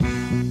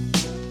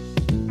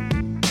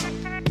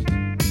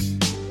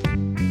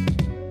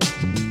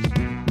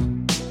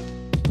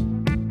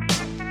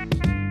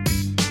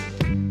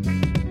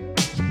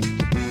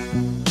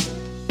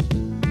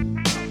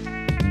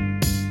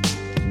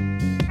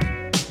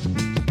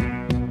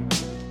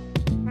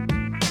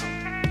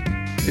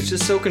It's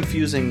just so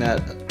confusing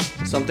that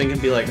something can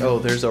be like, oh,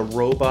 there's a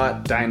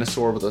robot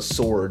dinosaur with a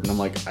sword, and I'm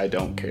like, I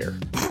don't care.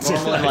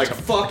 Normally I'm like,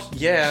 fuck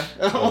yeah,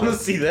 I want to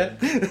see that.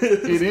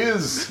 It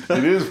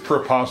is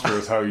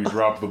preposterous how you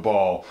drop the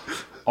ball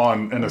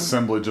on an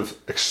assemblage of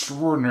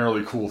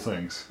extraordinarily cool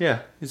things. Yeah,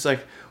 it's like,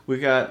 we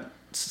got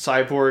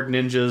cyborg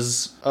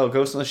ninjas. Oh,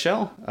 Ghost in the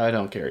Shell? I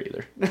don't care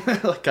either.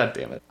 Like, God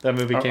damn it. That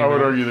movie came I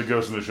would out. argue that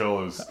Ghost in the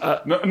Shell is...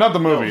 no, not the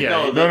movie.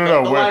 yeah, The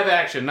Wait. live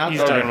action, not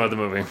He's the... talking about the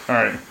movie. All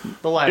right.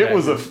 The live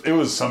action. It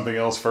was something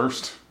else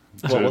first.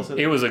 What was it?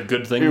 It was a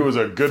good thing. It was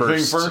a good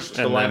thing first?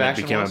 and The live then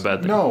action it became was? a bad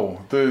thing.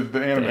 No, the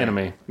anime.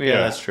 Anime. Yeah,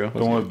 that's true.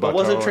 The one with But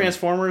wasn't Batou and-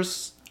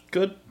 Transformers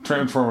good?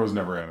 Transformers was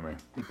never anime.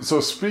 So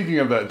speaking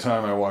of that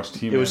time I watched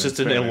He-Man It was just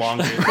in an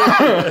Spanish.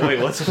 elongated...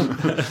 Wait, what's...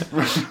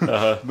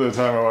 The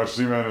time I watched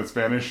He-Man in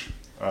Spanish.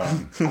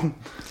 That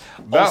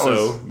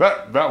Also-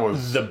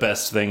 was The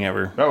best thing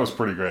ever. that was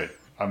pretty great.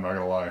 I'm not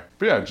gonna lie.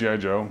 But yeah, G.I.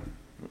 Joe.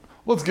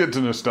 Let's get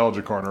to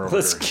nostalgia corner over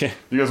Let's here. get-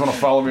 You guys want to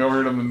follow me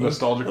over here to the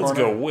nostalgia Let's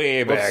corner? go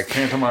way Let's back.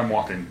 pantomime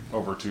walking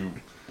over to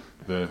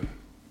the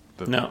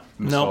No.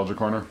 nostalgia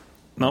corner.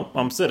 Nope,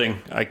 I'm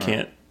sitting. I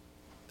can't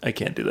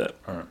do that.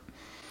 All right.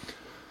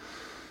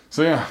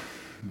 So yeah,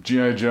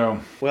 G.I. Joe.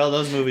 Well,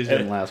 those movies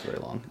didn't last very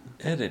long.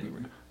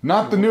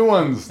 Not the new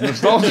ones.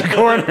 Nostalgia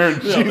corner. No,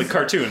 the Jeez.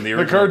 cartoon. The The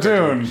original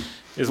cartoon.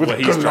 is With what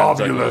he's trying to talk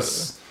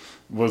Globulus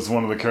was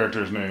one of the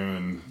characters'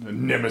 name,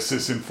 and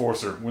Nemesis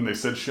Enforcer. When they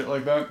said shit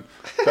like that,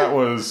 that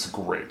was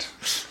great.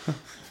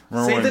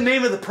 Remember Say when- the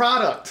name of the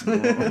product.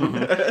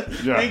 Yeah,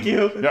 Thank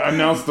you. Yeah,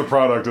 announce the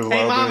product as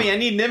Hey, loudly. mommy, I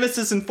need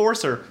Nemesis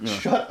Enforcer.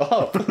 Shut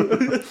up.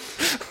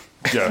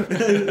 Yeah.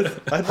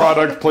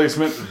 Product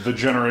placement, the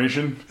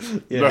generation.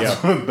 Yeah.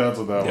 That's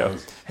what that Yeah.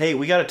 was. Hey,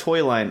 we got a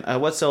toy line.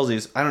 What sells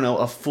these? I don't know.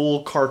 A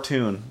full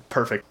cartoon.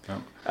 Perfect.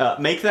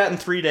 Make that in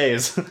 3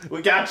 days.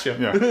 We got you.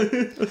 Yeah.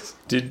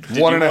 Did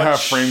 1.5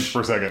 watch- frames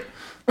per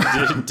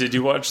second. Did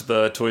you watch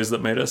the Toys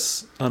That Made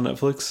Us on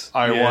Netflix?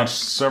 I Yeah. watched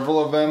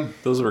several of them.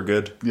 Those were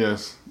good.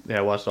 Yes. Yeah,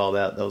 I watched all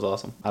that. That was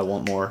awesome. I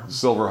want more.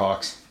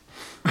 Silverhawks.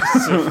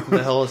 What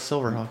the hell is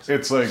Silverhawks?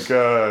 It's like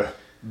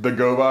the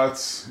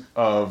GoBots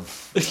of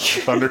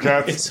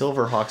Thundercats.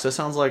 Silverhawks. That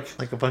sounds like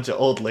a bunch of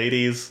old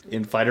ladies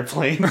in fighter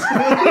planes. It's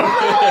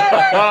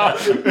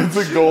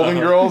the Golden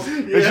Girls.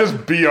 It's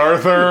just B.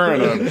 Arthur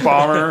and a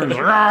bomber. And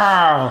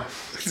 "Rah!"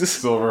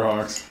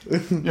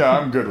 Silverhawks. Yeah,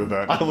 I'm good with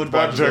that. I would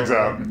that watch checks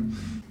out. Silverhawks.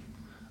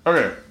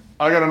 Okay,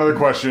 I got another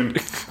question.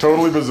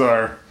 Totally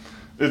bizarre.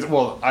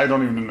 I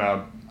don't even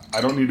know. I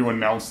don't need to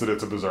announce that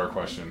it's a bizarre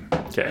question.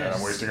 Okay. Yeah,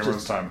 I'm wasting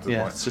everyone's time at this Yeah,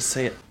 point. let's just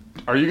say it.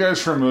 Are you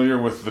guys familiar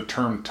with the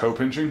term toe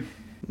pinching?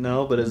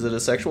 No, but is it a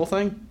sexual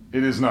thing?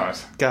 It is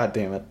not. God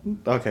damn it.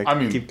 Okay, I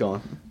mean- keep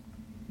going.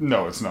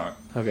 No, it's not.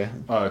 Okay.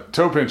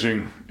 Toe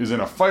pinching is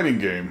in a fighting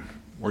game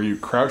where you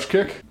crouch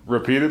kick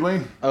repeatedly.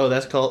 Oh,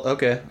 that's called...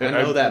 Okay, I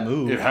know that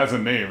move. It has a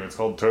name. It's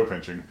called toe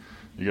pinching.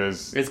 You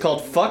guys... It's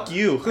called Fuck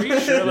You.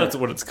 Sure, that's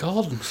what it's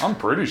called. I'm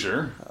pretty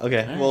sure.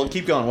 Okay, well,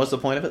 keep going. What's the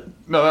point of it?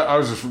 No, I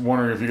was just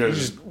wondering if you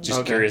guys... Just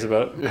Okay. curious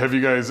about. Have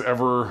you guys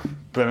ever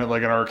been at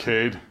like an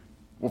arcade?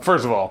 Well,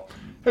 first of all,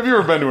 have you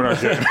ever been to an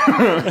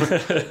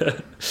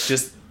arcade?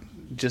 Just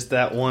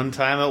that one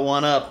time at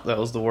 1UP. That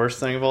was the worst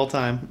thing of all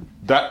time.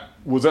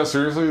 Was that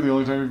seriously the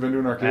only time you've been to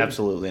an arcade?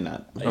 Absolutely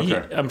not.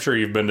 Okay. I'm sure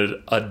you've been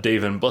to a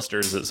Dave and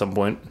Buster's at some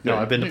point. No,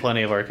 I've been to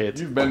plenty of arcades.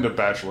 You've been to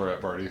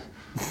bachelorette parties.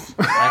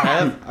 I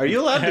have. Are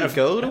you allowed to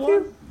go to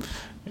one?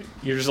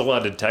 You're just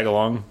allowed to tag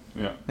along.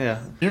 Yeah. Yeah.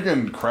 You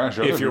can crash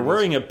other If you're people's-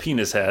 wearing a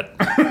penis hat,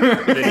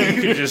 then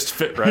you can just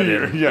fit right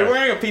in. Yeah. You're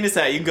wearing a penis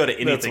hat. You can go to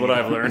anything. That's what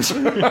I've learned.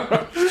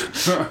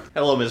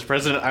 Hello, Mr.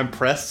 President. I'm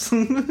pressed.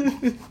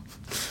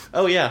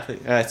 Oh yeah,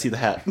 I see the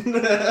hat.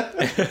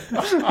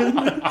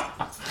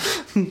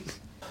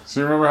 So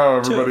you remember how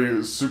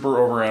everybody super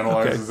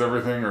overanalyzes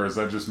everything, or is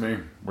that just me?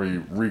 Where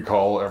you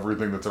recall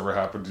everything that's ever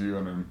happened to you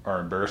and are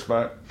embarrassed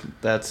by it?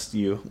 That's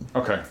you.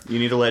 Okay. You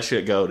need to let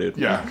shit go, dude.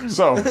 Yeah.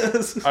 So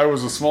I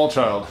was a small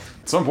child.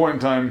 At some point in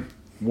time,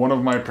 one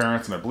of my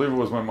parents, and I believe it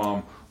was my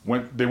mom,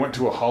 went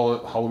to a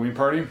Halloween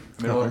party, and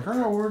they were like,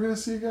 "Oh, we're gonna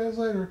see you guys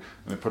later."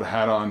 And they put a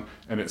hat on,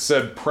 and it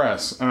said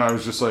 "press," and I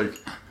was just like,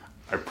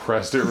 I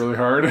pressed it really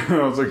hard, and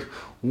I was like,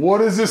 "What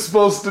is this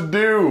supposed to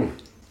do?"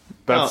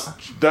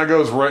 That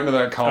goes right into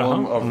that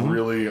column of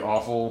really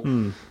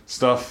awful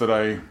stuff that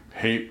I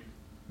hate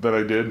that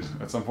I did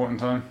at some point in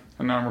time,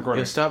 and now I'm recording.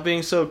 Yeah, stop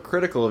being so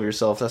critical of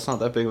yourself. That's not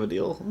that big of a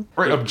deal.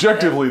 Right,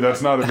 objectively,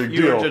 that's not a big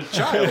You deal. were just a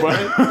child,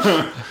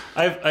 right?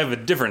 I have a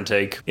different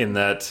take in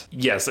that,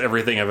 yes,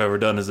 everything I've ever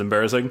done is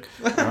embarrassing.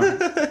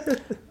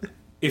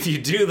 If you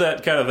do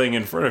that kind of thing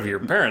in front of your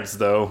parents,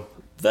 though,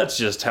 that's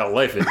just how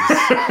life is.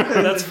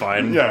 That's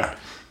fine. Yeah.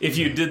 If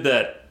you did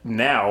that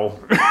now,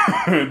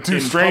 Two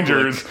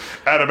strangers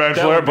at a that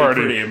bachelorette would be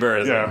party. pretty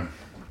embarrassing. Yeah,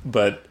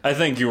 But I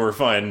think you were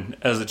fine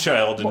as a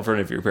child in front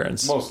of your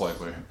parents. most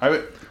likely.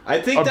 I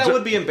think that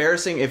would be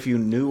embarrassing if you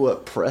knew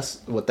what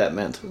that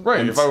meant. Right,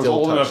 and if I was still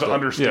old enough touched to it.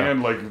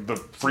 understand like the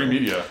free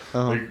media.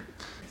 Like,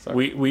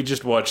 We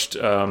just watched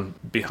Beyond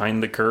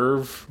the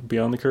Curve,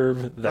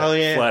 that Oh,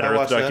 yeah, Flat I Earth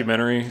watched that.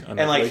 documentary on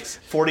And like Netflix.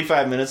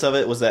 45 minutes of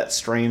it was that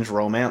strange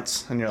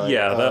romance, and you're like,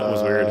 Yeah, that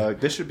was weird.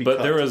 This should be. But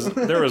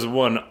cut. there was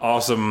one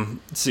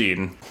awesome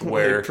scene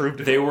where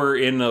proved it. they were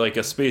in like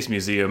a space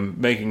museum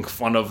making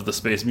fun of the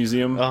space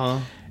museum. Uh-huh.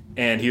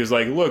 And he was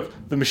like, "Look,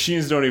 the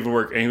machines don't even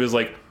work." And he was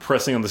like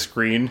pressing on the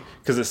screen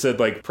because it said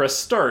like "press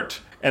start."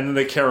 And then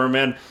the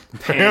cameraman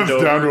panned Hands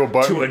down to a over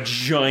button. to a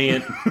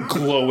giant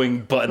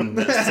glowing button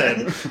that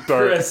said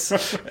 "press."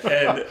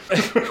 And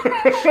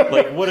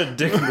like, what a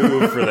dick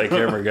move for that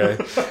camera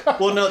guy.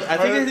 Well, no, I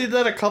think I did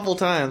that a couple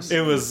times.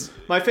 It was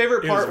My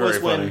favorite part was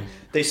very when funny.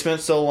 they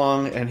spent so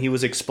long and he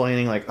was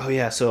explaining like, oh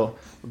yeah, so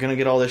we're gonna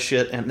get all this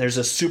shit and there's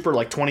a super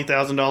like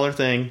 $20,000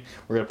 thing.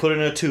 We're gonna put it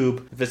in a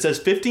tube. If it says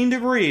 15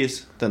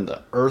 degrees, then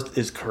the Earth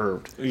is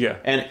curved. Yeah.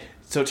 And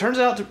so it turns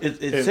out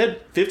it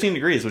said 15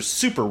 degrees, which is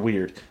super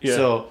weird. Yeah.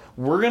 So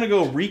we're gonna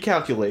go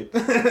recalculate.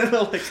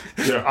 Like,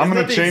 Yeah, I'm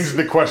going to change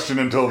the question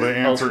until the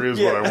answer is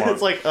what I want.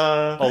 It's like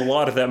a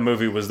lot of that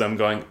movie was them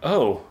going,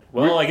 "Oh,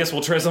 well, I guess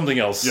we'll try something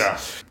else." Yeah.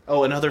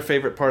 Oh, another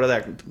favorite part of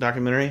that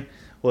documentary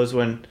was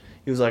when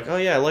he was like, "Oh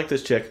yeah, I like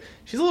this chick.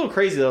 She's a little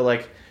crazy though.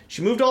 Like,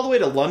 she moved all the way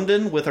to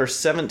London with her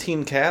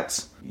 17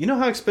 cats. You know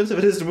how expensive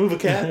it is to move a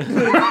cat?"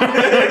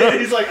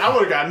 He's like, "I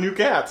would have gotten new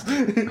cats."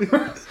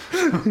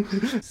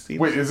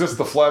 Wait, is this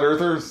the flat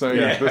earthers saying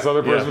Yeah. this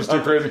other person Yeah. was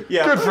too crazy?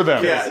 Yeah. Good for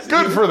them. Yeah.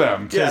 Good for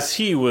them. Because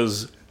he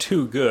was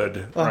too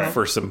good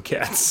for some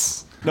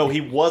cats. No,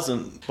 he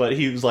wasn't. But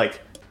he was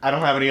like, "I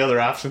don't have any other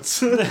options.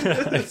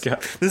 This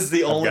is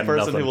the only got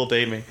person who nothing. will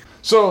date me."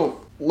 So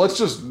let's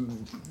just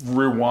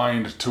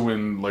rewind to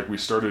when like we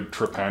started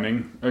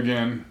trepanning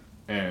again,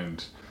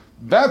 and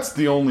that's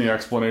the only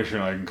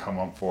explanation I can come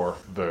up for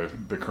the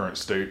current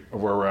state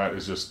of where we're at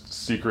is just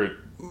secret.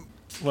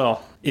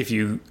 Well, if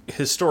you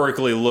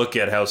historically look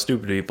at how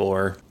stupid people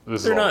are,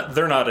 This is they're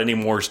all- not any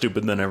more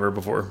stupid than ever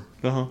before.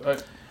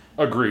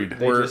 Agreed.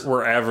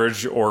 We're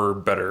average or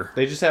better.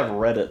 They just have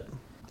Reddit.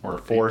 Or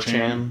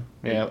 4chan.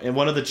 Yeah, and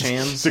one of the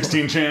Chans.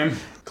 16chan.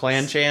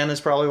 Clan Chan is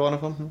probably one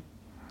of them.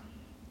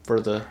 For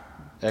the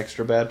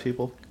extra bad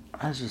people.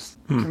 I just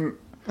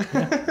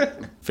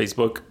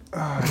Facebook.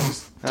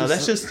 No,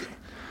 that's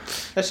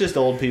just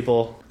old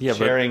people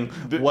sharing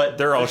what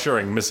They're all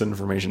sharing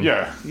misinformation.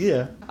 yeah.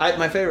 Yeah.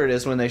 My favorite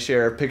is when they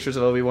share pictures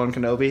of Obi-Wan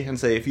Kenobi and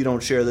say, if you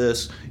don't share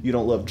this, you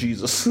don't love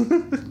Jesus.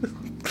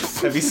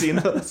 Have you seen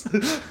those?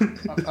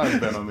 I've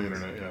been on the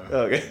internet. Yeah.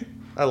 Okay.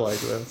 I like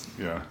those.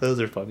 Yeah. Those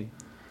are funny.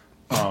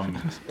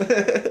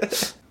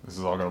 This is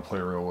all gonna play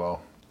real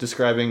well.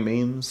 Describing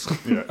memes.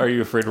 Yeah. Are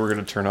you afraid we're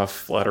going to turn off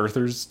flat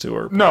earthers to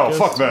our No, podcast?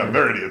 fuck them.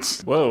 They're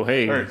idiots. Whoa,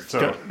 hey. Alright,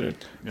 so-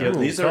 Yeah,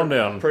 these calm are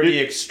down. pretty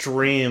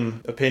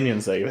extreme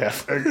opinions that you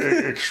have.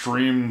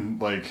 Extreme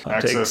like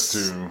access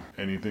takes. to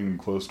anything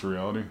close to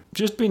reality.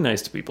 Just be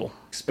nice to people.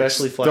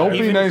 Especially flat Don't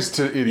earthers. be nice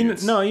to You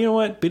idiots. know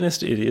what? Be nice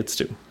to idiots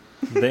too.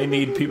 They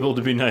need people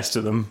to be nice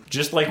to them.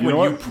 Just like know when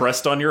you what?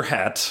 pressed on your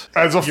hat.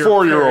 As a your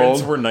 4-year-old,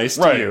 parents were nice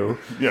to right. you.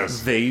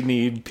 Yes. They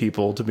need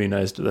people to be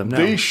nice to them now.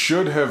 They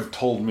should have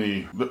told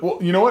me. Well,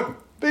 you know what?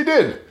 They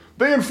did.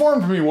 They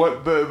informed me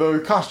what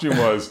the costume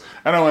was,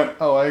 and I went,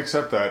 "Oh, I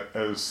accept that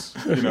as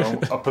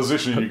a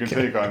position you can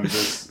take on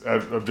this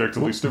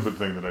objectively stupid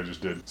thing that I just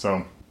did."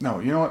 So,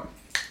 no, you know what?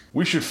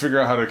 We should figure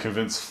out how to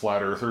convince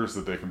flat earthers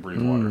that they can breathe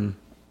water.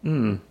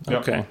 Yep.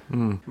 Okay.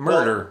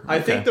 Murder. I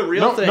think the Okay.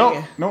 real thing...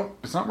 No,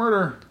 it's not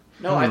murder.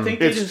 No, I think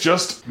they It's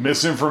just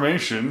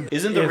misinformation.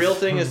 Isn't the real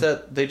thing is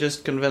that they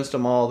just convinced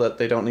them all that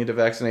they don't need to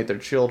vaccinate their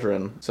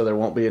children, so there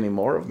won't be any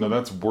more of them? No,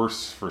 that's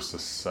worse for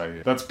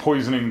society. That's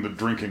poisoning the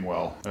drinking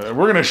well. We're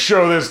going to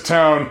show this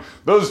town,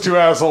 those two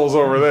assholes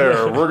over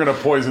there, we're going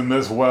to poison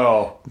this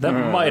well. That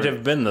might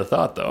have been the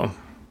thought, though.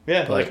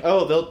 Yeah, like,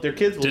 oh, their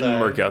kids will Didn't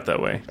die. work out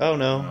that way. Oh,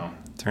 no.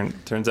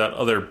 Turns out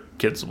other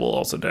kids will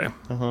also die.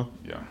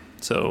 Yeah.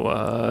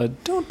 So,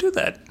 don't do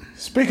that.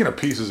 Speaking of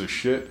pieces of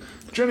shit,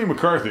 Jenny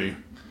McCarthy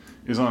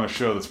is on a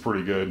show that's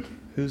pretty good.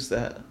 Who's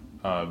that?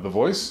 The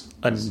Voice?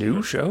 A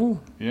new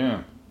show?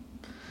 Yeah.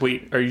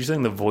 Wait, are you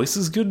saying The Voice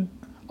is good?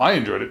 I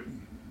enjoyed it.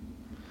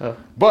 Oh.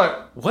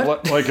 But,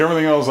 What? like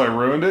everything else, I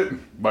ruined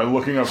it by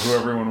looking up who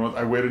everyone was.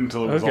 I waited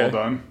until it was Okay. all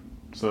done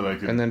so that I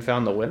could... And then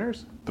found the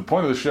winners? The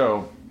point of the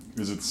show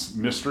is it's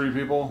mystery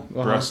people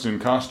dressed in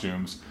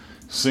costumes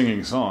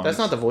singing songs. That's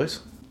not The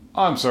Voice.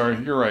 I'm sorry,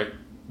 you're right.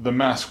 The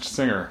Masked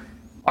Singer.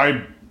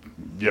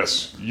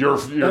 Yes, your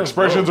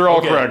expressions are all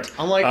okay. correct.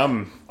 I'm like,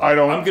 I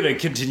don't... I'm gonna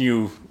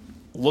continue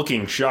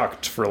looking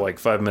shocked for like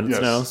 5 minutes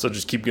Yes. now, so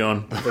just keep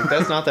going. like,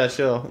 that's not that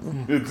show.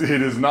 It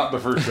is not the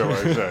first show I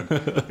said.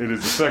 It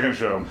is the second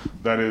show.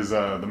 That is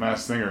The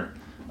Masked Singer.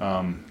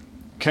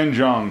 Ken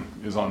Jeong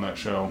is on that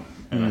show,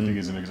 and I think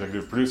he's an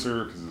executive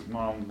producer because his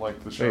mom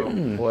liked the show.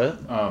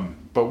 What?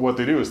 But what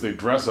they do is they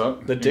dress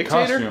up The in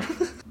dictator?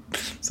 costume.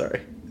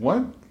 Sorry.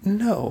 What?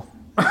 No.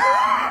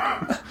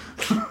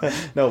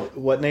 No,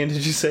 what name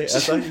did you say? I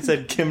thought you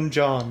said Kim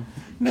Jong.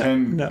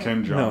 Ken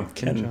Jeong. No,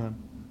 Kim Ken. Jong.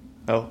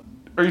 Oh.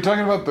 Are you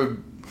talking about the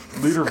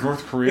Leader of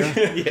North Korea?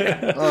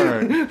 Yeah. All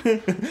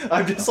right.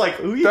 I'm just like,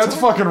 who you That's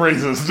talking? fucking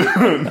racist,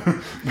 dude.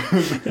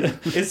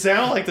 It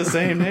sounded like the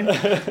same name.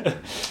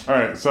 All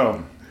right,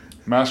 so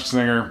Masked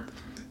Singer,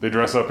 they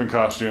dress up in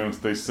costumes,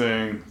 they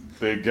sing,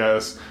 they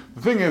guess.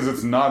 The thing is,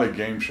 it's not a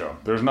game show.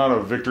 There's not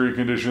a victory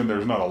condition.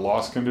 There's not a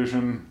loss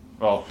condition.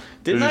 Well,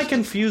 Didn't I just-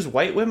 confuse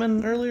white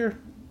women earlier?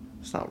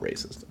 It's not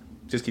racist.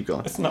 Just keep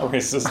going. It's not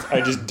racist.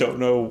 I just don't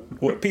know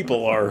what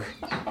people are.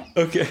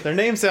 Okay. Their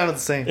names sounded the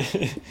same.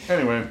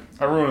 Anyway,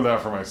 I ruined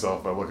that for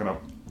myself by looking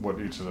up what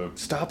each of the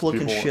Stop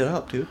looking people- shit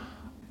up, dude.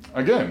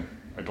 Again,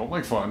 I don't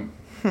like fun.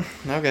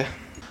 Okay.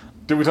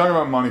 Did we talk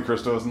about Monte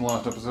Cristos in the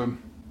last episode?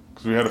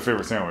 Because we had a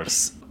favorite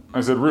sandwich.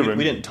 I said Reuben.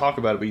 We didn't talk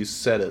about it, but you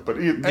said it. But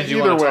Did you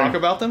either want to way, talk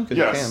about them? 'Cause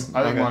yes, you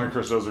can. I think Okay. Monte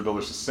Cristos are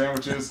delicious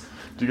sandwiches.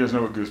 Do you guys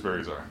know what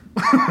gooseberries are?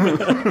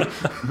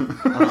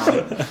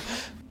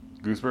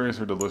 Gooseberries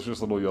are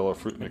delicious little yellow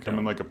fruit. They come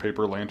in like a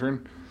paper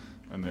lantern,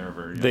 and they're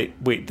very.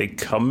 They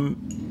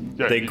come.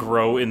 Yeah, They you-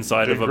 grow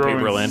inside They of a grow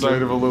paper inside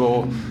lantern. of a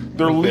little.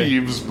 They're Okay.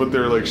 leaves, but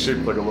they're like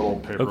shaped like a little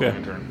paper Okay.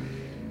 lantern.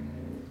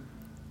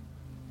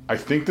 I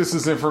think this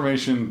is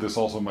information. This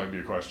also might be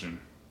a question.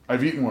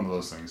 I've eaten one of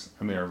those things,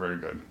 and they are very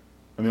good.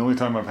 And the only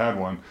time I've had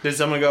one, Did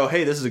someone go,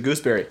 hey, this is a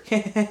gooseberry?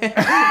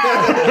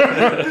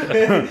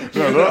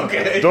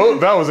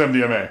 that was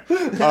MDMA.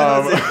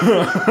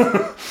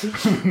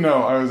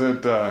 No, I was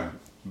at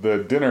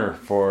the dinner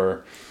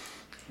for.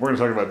 We're going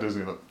to talk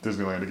about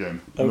Disneyland again.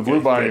 In the Okay,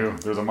 Blue Bayou,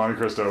 good. there's a Monte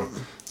Cristo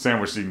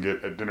sandwich you can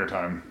get at dinner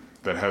time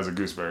that has a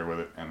gooseberry with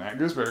it, and that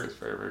gooseberry is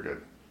very, very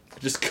good.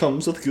 It just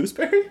comes with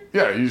gooseberry?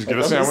 Yeah, you just get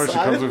a Like on the sandwich. It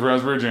side? comes with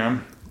raspberry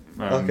jam,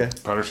 and Okay.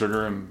 powdered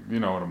sugar, and you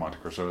know what a Monte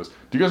Cristo is.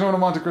 Do you guys know what a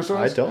Monte Cristo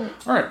I is? don't.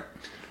 All right.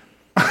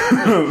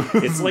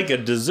 It's like a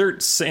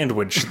dessert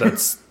sandwich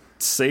that's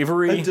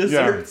savory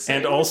Dessert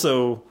and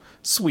also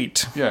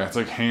sweet. Yeah, it's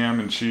like ham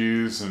and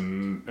cheese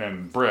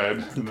and bread.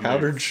 And then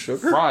powdered they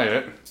sugar? Fry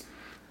it.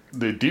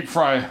 They deep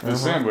fry the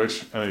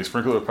sandwich, and you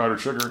sprinkle it with powdered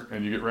sugar,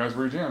 and you get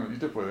raspberry jam, and you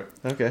dip with it.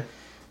 Okay.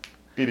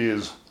 It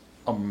is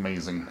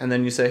amazing. And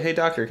then you say, hey,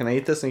 doctor, can I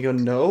eat this? And you go,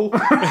 no.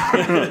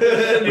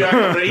 And you're not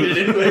going to eat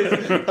it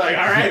anyways. Like,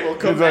 all right, we'll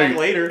come It's back like,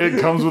 later. It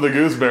comes with a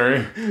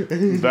gooseberry.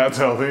 That's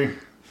healthy.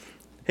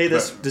 Hey,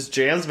 this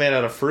jam's made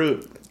out of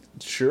fruit.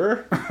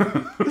 Sure.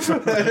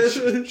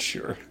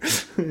 Sure.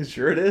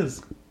 Sure it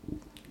is.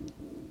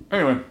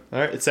 Anyway, All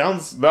right, it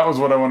sounds that was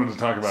what I wanted to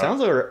talk about.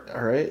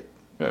 all right.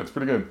 Yeah, it's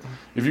pretty good.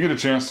 If you get a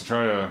chance to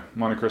try a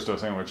Monte Cristo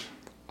sandwich,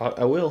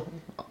 I will.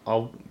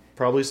 I'll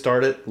probably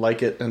start it,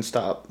 like it, and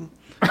stop.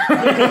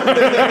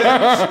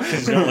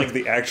 Because you don't like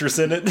the actress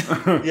in it.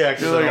 Yeah,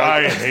 because you're like,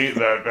 I hate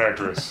that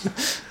actress.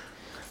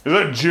 Is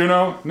that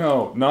Juno?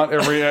 No, not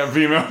every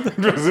female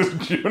actress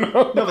is Juno.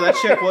 No, but that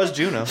chick was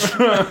Juno.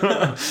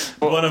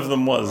 One of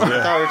them was. I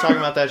Yeah. thought we were talking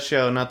about that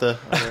show, not the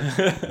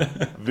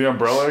other. The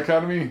Umbrella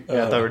Academy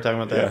Yeah, I thought we were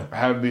talking about that.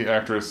 had the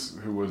actress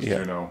who was Yeah.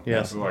 Juno.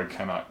 Yes. Who I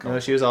cannot No, call.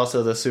 she was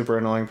also the super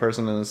annoying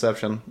person in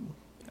Inception.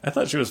 I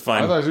thought she was I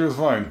fine. thought she was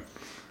fine.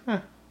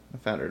 I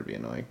found her to be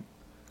annoying.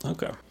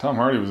 Okay. Tom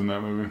Hardy was in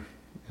that movie.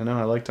 I know,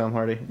 I like Tom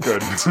Hardy.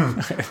 Good. Tom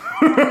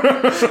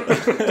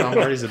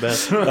Hardy's the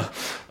best.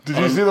 Did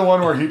you see the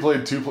one where he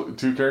played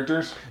two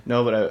characters?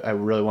 No, but I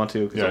really want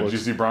to. 'Cause Yeah. it Did looks- you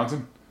see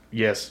Bronson?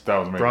 Yes. That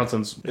was amazing.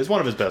 Bronson's is one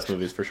of his best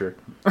movies for sure.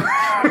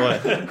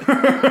 What?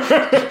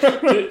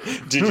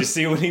 Did you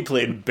see when he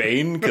played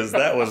Bane? Because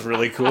that was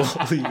really cool.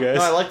 You guys.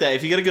 No, I like that.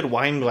 If you get a good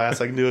wine glass,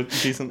 I can do a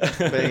decent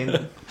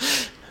Bane.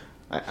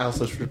 I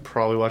also should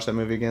probably watch that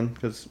movie again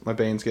because my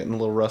Bane's getting a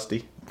little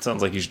rusty.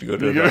 Sounds like you should go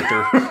to a You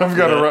doctor. I've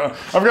got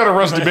a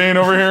rusty Bane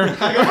over here.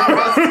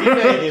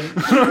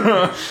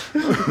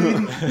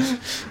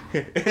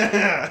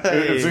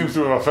 It seems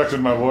to have affected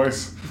my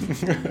voice.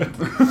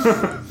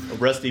 A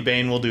rusty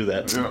Bane will do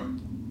that. Yeah,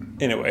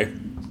 Anyway.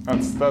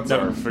 that's No, our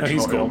no, fictional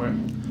he's cool.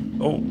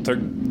 ailment. Oh, they're.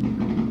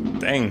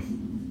 Dang.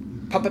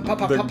 They're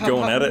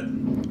going at it.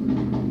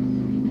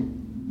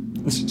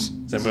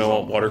 Does anybody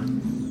want water?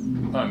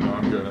 No,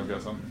 I'm good. I've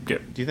got some. Yeah.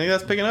 Do you think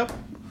that's picking up?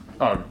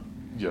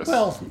 Yes.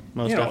 Well,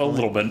 Most you know, a definitely.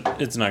 little bit.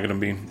 It's not going to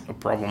be a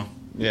problem.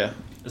 Yeah.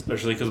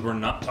 Especially because we're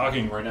not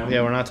talking right now.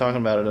 Yeah, we're not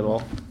talking about it at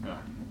all. Yeah.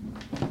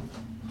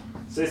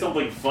 Say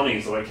something funny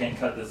so I can't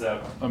cut this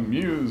out.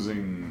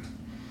 Amusing.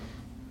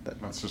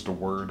 That's just a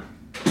word.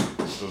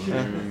 Doesn't mean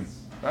anything.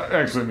 That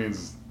actually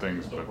means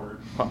things, but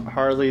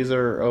Harleys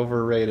are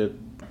overrated.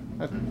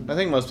 I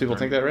think most people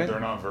think that, right? They're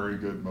not very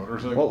good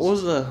motorcycles. What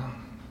was the...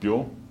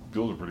 Buell?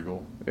 Buells are pretty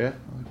cool. Yeah,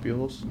 I like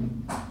Buells.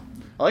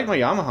 I like my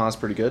Yamaha's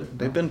pretty good.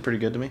 They've been pretty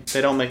good to me.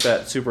 They don't make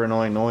that super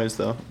annoying noise,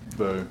 though.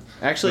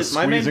 Actually, the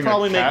mine made squeezing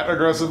probably a make... cat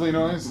aggressively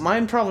noise.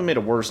 Mine probably made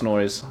a worse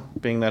noise,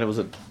 being that it was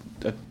a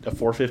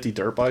 450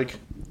 dirt bike,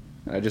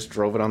 and I just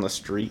drove it on the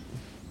street.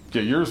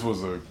 Yeah, yours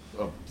was a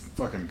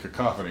fucking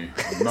cacophony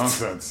of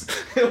nonsense.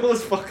 It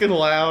was fucking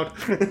loud.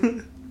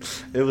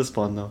 It was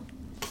fun though.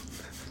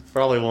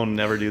 Probably won't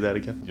never do that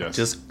again. Yes.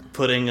 Just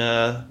putting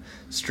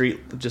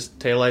just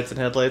taillights and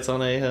headlights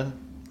on a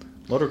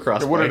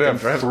motocross What bike did it and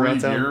have? drive 3 around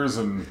town. gears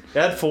and It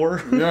had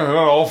 4. yeah,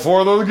 all 4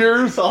 of those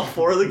gears. All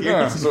 4 of the gears.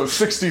 Yeah, so at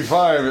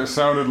 65, it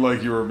sounded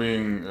like you were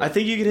being. I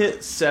think you could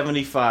hit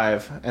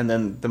 75, and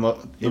then the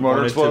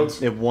motor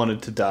explodes? It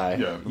wanted to die.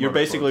 Yeah, the You're motor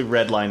basically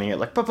redlining it,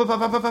 like.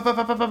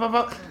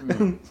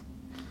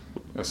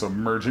 Yeah, so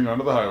merging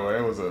onto the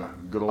highway was a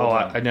good old. Oh,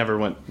 time. I never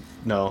went.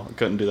 No, I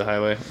couldn't do the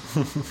highway.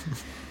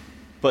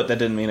 But that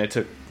didn't mean I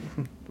took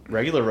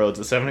regular roads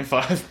at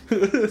 75.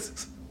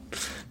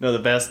 No, the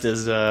best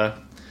is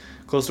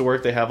close to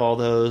work. They have all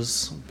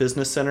those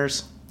business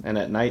centers, and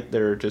at night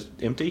they're just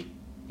empty.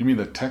 You mean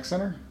the tech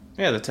center?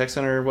 Yeah, the tech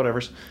center,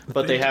 whatever's.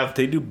 But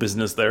they do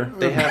business there.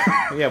 They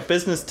have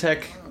business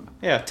tech.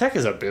 Yeah, tech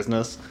is a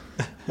business.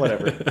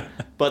 Whatever.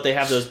 But they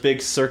have those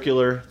big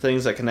circular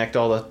things that connect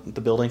all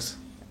the buildings.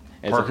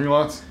 And Parking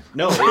lots?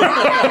 No,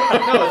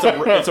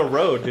 it's a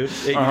road, dude.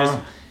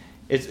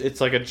 It's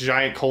like a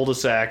giant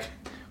cul-de-sac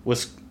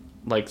with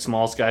like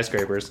small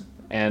skyscrapers,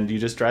 and you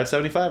just drive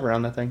 75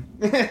 around that thing.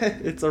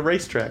 It's a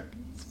racetrack.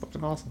 It's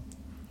fucking awesome.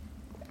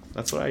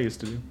 That's what I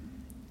used to do.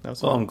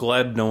 Well, I'm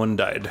glad no one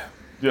died.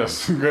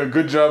 Yes,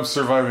 good job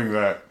surviving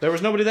that. There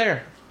was nobody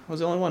there. I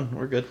was the only one.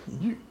 We're good.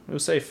 It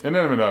was safe.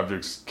 Inanimate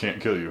objects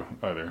can't kill you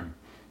either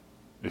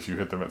if you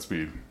hit them at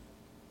speed.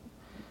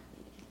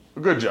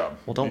 Good job.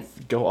 Well,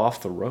 don't go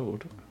off the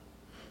road.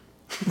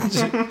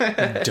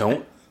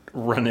 Don't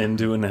run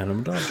into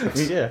inanimate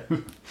objects. Yeah.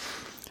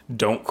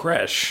 Don't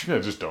crash. Yeah,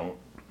 just don't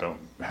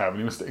have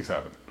any mistakes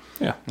happen.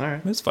 Yeah. All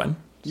right. It's fine.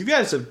 You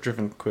guys have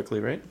driven quickly,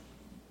 right?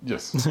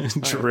 Yes.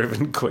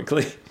 Driven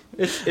quickly.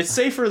 It's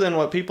safer than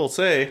what people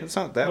say. It's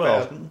not that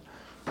Well,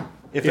 bad.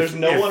 If there's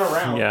no one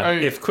around. Yeah.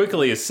 If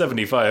quickly is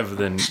 75,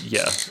 then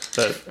yeah,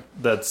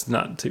 that's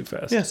not too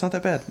fast. Yeah, it's not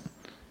that bad.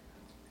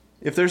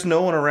 If there's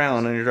no one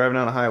around and you're driving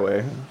down a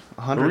highway,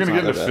 100. Are we going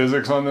to get into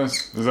physics on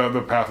this? Is that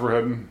the path we're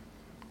heading?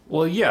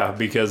 Well, yeah,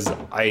 because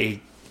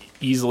I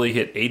easily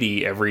hit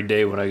 80 every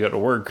day when I go to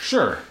work.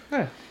 Sure.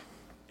 Yeah.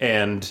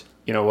 And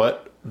you know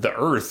what? The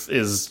Earth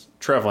is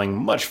traveling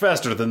much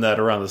faster than that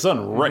around the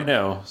sun right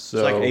now. So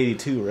It's like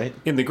 82, right?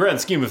 in the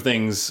grand scheme of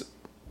things,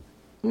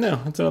 no,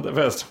 it's not that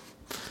fast.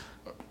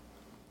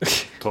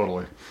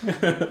 Totally.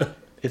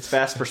 It's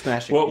fast for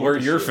smashing. What were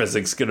your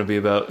physics going to be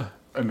about?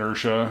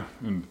 Inertia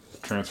and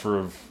transfer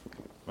of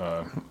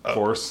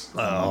force.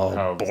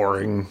 Oh,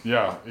 boring.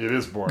 Yeah, it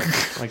is boring.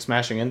 Like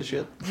smashing into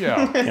shit?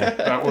 Yeah,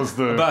 that was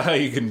the... About how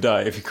you can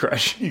die if you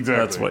crash. Exactly.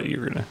 That's what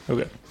you're going to...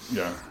 Okay.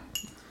 Yeah.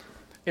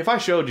 If I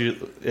showed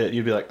you it,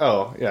 you'd be like,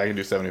 oh, yeah, I can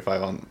do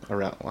 75 on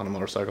a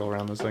motorcycle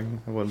around this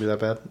thing. It wouldn't be that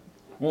bad.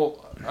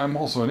 Well, I'm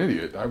also an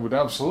idiot. I would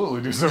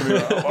absolutely do something.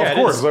 Of Yeah,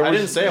 course. I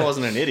didn't say I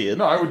wasn't an idiot.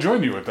 No, I would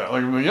join you with that.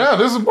 Like, yeah,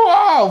 this is...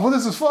 Wow, well,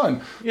 this is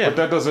fun. Yeah. But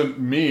that doesn't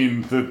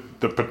mean that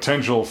the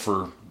potential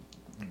for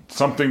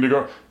something to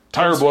go...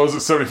 Tire blows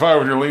at 75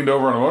 when you're leaned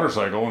over on a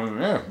motorcycle,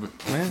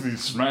 and you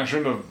smash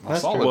into a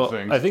solid Well,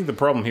 thing. I think the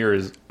problem here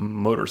is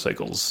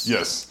motorcycles.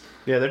 Yes.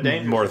 Yeah, they're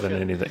dangerous. More as than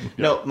shit. anything.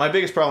 No, my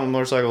biggest problem with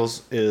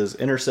motorcycles is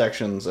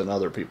intersections and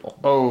other people.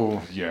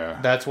 Oh, yeah.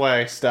 That's why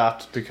I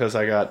stopped, because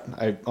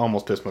I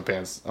almost pissed my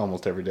pants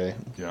almost every day.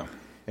 Yeah.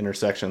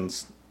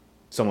 Intersections,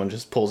 someone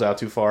just pulls out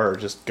too far or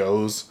just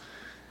goes.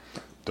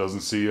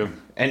 Doesn't see you.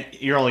 And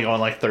you're only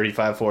going like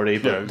 35, 40,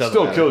 but Yeah, it it doesn't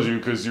still matter. kills you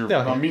because you're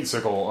Yeah. a meat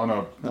sickle on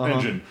a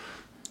engine.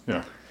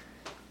 Yeah.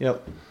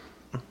 Yep.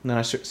 And then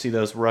I see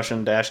those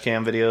Russian dash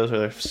cam videos where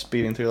they're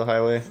speeding through the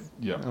highway.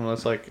 Yeah. And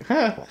it's like,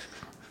 huh,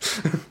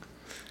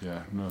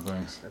 Yeah, no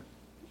thanks.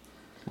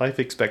 life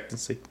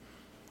expectancy.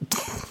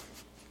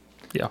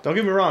 Yeah. Don't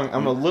get me wrong,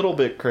 I'm a little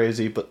bit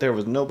crazy, but there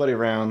was nobody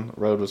around.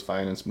 The road was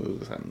fine and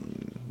smooth,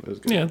 and it was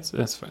good. Yeah,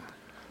 that's fine.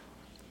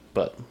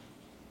 But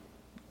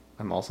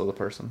I'm also the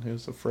person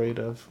who's afraid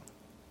of.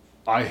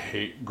 I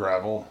hate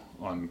gravel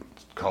on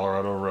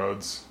Colorado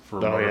roads for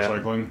Oh, yeah.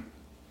 motorcycling.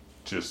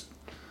 Just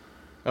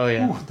Oh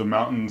yeah. the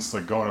mountains,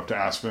 like going up to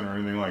Aspen or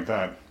anything like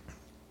that.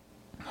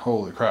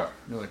 Holy crap.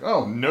 You're like,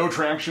 oh, no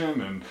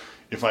traction, and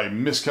if I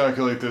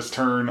miscalculate this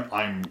turn,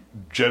 I'm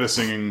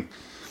jettisoning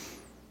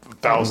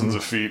thousands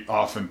of feet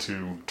off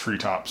into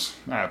treetops.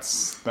 That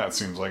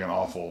seems like an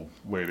awful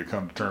way to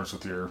come to terms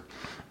with your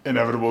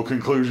inevitable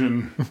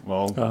conclusion.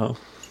 Well,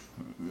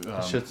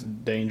 Shit's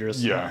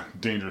dangerous. yeah,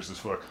 dangerous as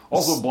fuck.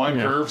 Also, blind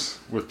curves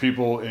with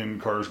people in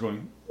cars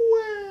going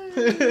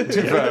way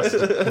too fast.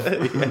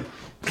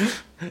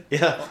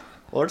 Yeah.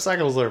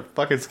 Motorcycles are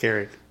fucking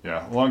scary.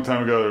 Yeah, a long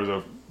time ago, there was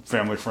a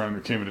family friend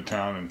who came into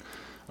town,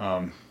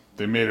 and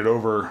they made it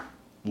over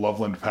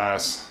Loveland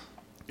Pass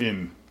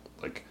in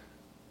like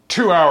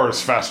 2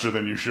 hours faster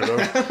than you should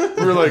have.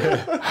 We were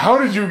like, how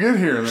did you get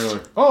here? And they were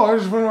like, oh, I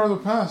just went over the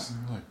pass.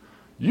 And we're like,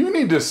 you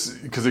need to,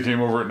 because they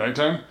came over at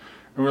nighttime.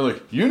 And we're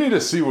like, you need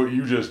to see what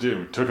you just did.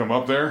 We took him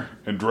up there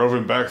and drove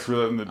him back through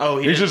that. And Oh,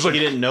 he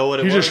didn't know what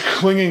it was? He's just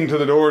clinging to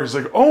the door. He's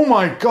like, oh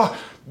my God.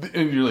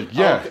 And you're like,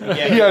 yeah. Oh,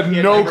 yeah, he had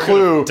no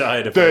clue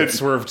Died if I that,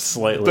 swerved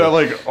slightly. that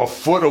like a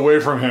foot away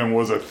from him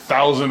was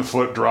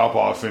 1,000-foot drop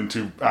off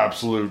into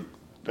absolute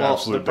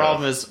The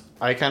problem death. is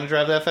I kind of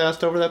drive that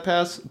fast over that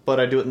pass, but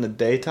I do it in the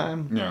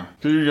daytime. Yeah.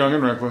 'Cause you're young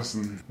and reckless.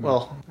 And,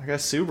 Well, I got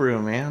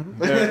Subaru, man.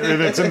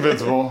 and it's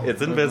invincible.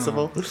 It's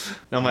invincible.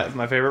 No,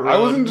 my favorite road. I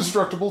was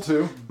indestructible,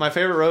 too. My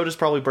favorite road is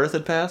probably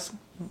Berthoud Pass.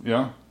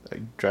 Yeah. I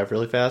drive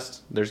really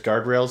fast. There's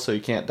guardrails, so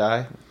you can't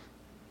die.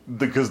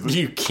 Because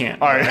You can't.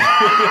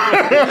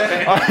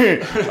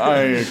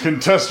 I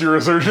contest your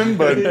assertion,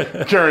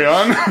 but carry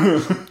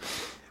on.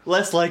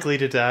 Less likely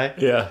to die.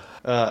 Yeah.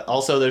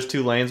 Also, there's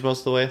 2 lanes most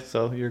of the way,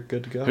 so you're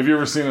good to go. Have you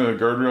ever seen a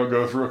guardrail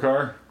go through a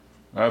car?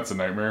 That's a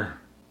nightmare.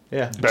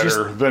 Yeah.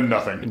 Better than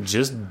nothing.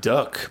 Just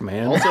duck,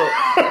 man. Also,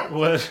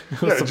 What's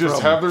Yeah, the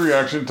just problem? have the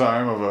reaction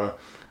time of a...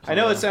 I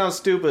know it sounds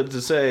stupid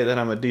to say that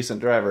I'm a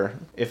decent driver.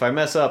 If I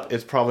mess up,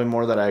 it's probably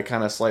more that I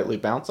kind of slightly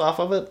bounce off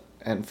of it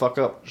and fuck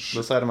up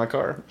the side of my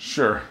car.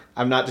 Sure.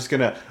 I'm not just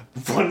gonna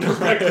run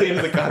directly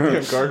into the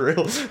goddamn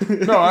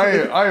guardrail. No,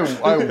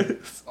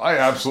 I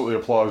absolutely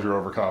applaud your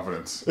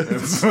overconfidence.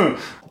 It's,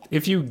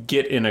 If you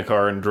get in a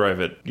car and drive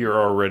it, you're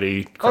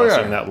already Oh, yeah.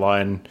 crossing that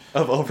line.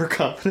 Of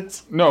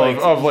overconfidence. no,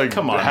 of like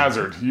come on.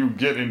 hazard. You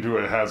get into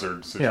a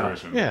hazard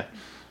situation. Yeah.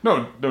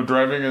 No,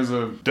 driving is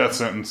a death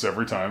sentence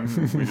every time.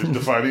 We just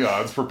defy the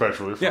odds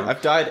perpetually. For, Yeah,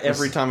 I've died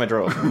every time I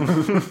drove.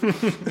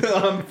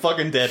 I'm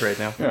fucking dead right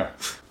now. yeah.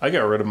 I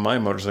got rid of my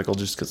motorcycle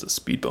just because of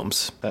speed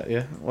bumps.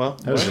 Yeah, well.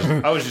 I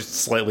was just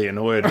slightly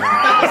annoyed.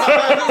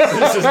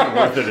 This isn't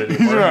worth it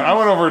anymore. Yeah, I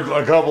went over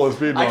a couple of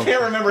speed bumps. I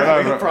can't remember And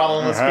having a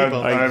problem with speed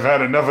bumps. I've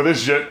had enough of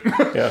this shit.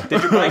 Yeah.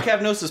 Did your bike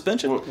have no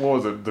suspension? What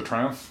was it? The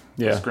Triumph?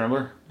 Yeah. The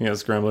Scrambler? Yeah,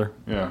 Scrambler.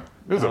 Yeah.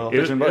 It was a Oh. It,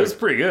 bitchin' it bike. was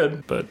pretty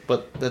good, but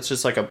But that's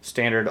just like a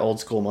standard old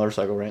school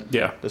motorcycle, right?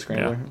 yeah. The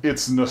Scrambler?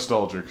 It's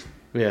nostalgic.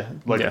 Yeah.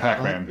 Like Yeah.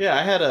 Pac-Man. Yeah,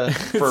 I had a...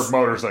 For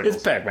motorcycles.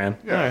 It's Pac-Man.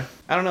 Yeah. Alright.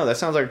 I don't know, that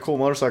sounds like a cool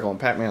motorcycle and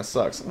Pac-Man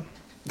sucks.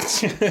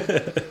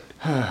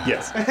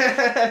 Yes.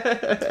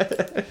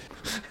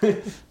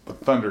 The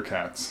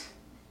Thundercats.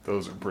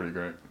 Those are pretty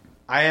great.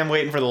 I am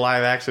waiting for the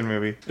live action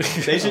movie.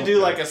 They should do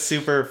like a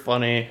super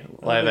funny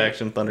live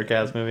action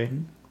Thundercats movie.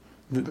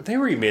 They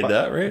remade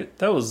that, right?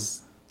 That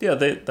was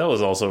that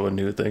was also a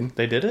new thing,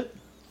 They did it?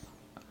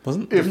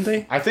 didn't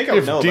they? I think I would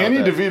If know Danny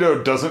about that.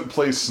 DeVito doesn't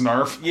play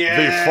Snarf, Yeah.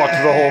 they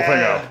fucked the whole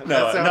thing up.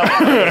 No,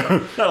 That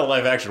sounds- not a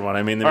live action one.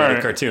 I mean, they made Alright.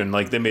 a cartoon.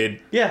 Like they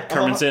made Yeah,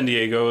 Carmen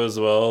Sandiego as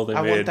well. They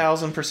I made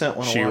 1000%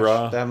 want to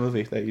She-Ra. watch that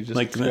movie that you just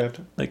like described.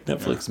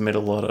 Netflix made a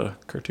lot of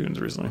cartoons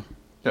recently.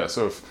 Yeah,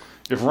 so if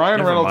Ryan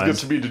Never Reynolds mind.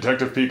 gets to be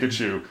Detective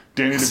Pikachu,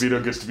 Danny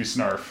DeVito gets to be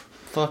Snarf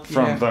Fuck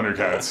from yeah.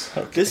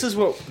 Thundercats. This is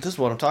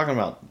what I'm talking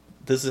about.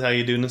 This is how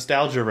you do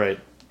nostalgia right.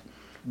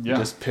 Yeah.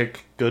 Just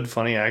pick good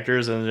funny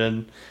actors and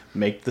then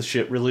make the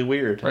shit really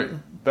weird. Right.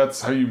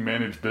 That's how you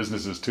manage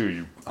businesses too.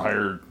 You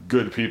hire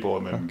good people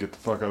and then get the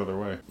fuck out of their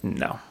way.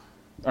 No,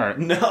 All right.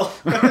 No.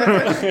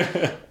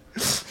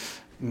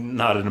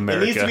 not in It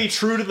America. needs to be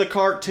true to the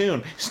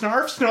cartoon.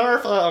 Snarf,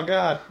 snarf. Oh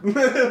god.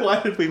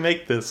 Why did we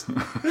make this?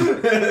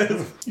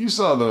 You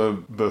saw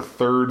the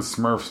third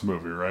Smurfs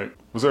movie, right?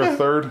 Was there a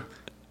third?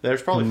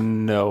 There's probably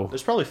No,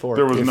 there's probably 4.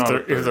 There was if not. there,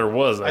 a third. if there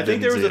was, I think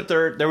didn't there was see a it.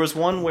 third. There was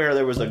one where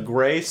there was a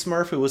gray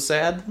Smurf who was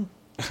sad.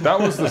 That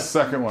was the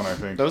second one, I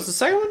think. That was the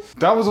second one?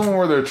 That was the one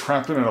where they're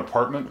trapped in an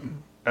apartment,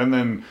 and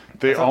then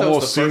they thought that was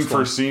almost the scene first for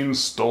one. scene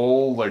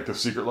stole like The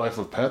Secret Life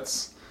of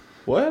Pets.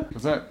 What?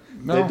 Was that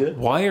no? They did.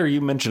 Why are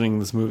you mentioning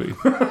this movie?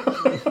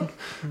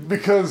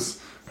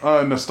 Because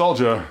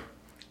nostalgia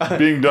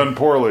being done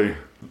poorly.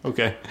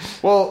 Okay,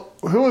 Well,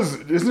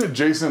 isn't it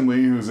Jason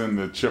Lee who's in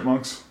the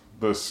Chipmunks?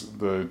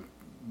 The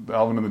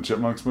Alvin and the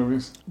Chipmunks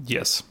movies?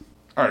 yes.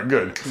 All right,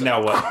 good.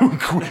 Now what?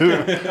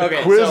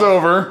 Okay. Quiz so,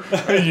 over.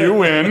 You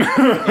win.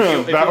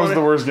 That was wanna-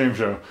 the worst game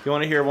show. You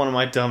want to hear one of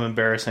my dumb,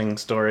 embarrassing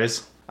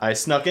stories? I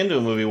snuck into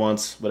a movie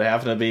once, but it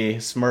happened to be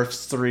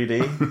Smurfs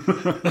 3D,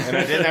 and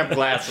I didn't have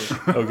glasses.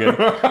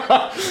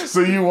 Okay,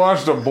 So you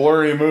watched a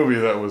blurry movie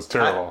that was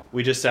terrible.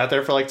 We just sat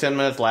there for like 10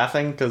 minutes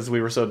laughing because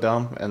we were so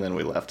dumb, and then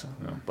we left.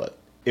 But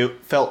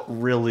it felt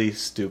really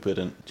stupid,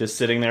 and just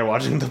sitting there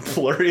watching the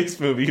blurriest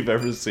movie you've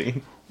ever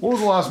seen. What was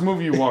the last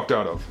movie you walked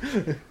out of?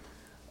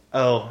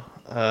 Oh,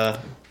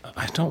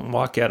 I don't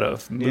walk out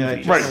of movies. Yeah, I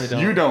Right, Generally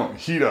don't. you don't.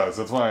 He does.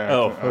 That's why I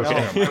Oh, asked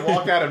him. okay. I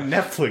walk out of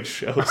Netflix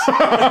shows.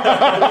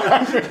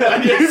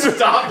 I just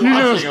stop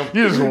watching them.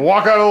 You just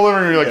walk out of the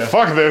living room. You're like,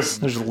 fuck this.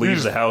 Just You leave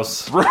just the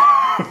house.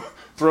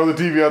 throw the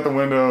TV out the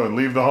window and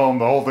leave the home.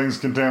 The whole thing's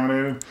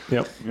contaminated.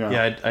 Yep.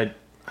 Yeah,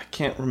 I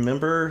can't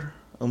remember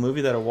a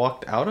movie that I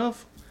walked out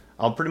of.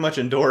 I'll pretty much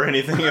endure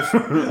anything if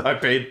I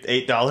paid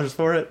 $8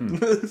 for it.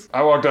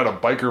 I walked out of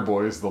Biker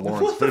Boys, the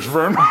Lawrence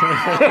Fishburne.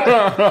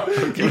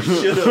 You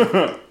should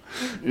have.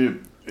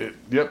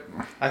 Yep.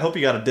 I hope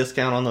you got a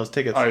discount on those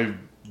tickets. I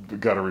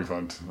got a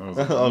refund. I was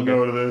like, Okay.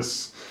 no to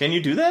this. Can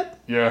you do that?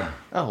 Yeah.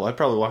 Oh, well, I'd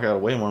probably walk out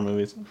of way more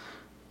movies.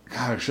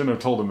 God, I shouldn't have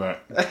told him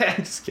that.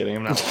 Just kidding.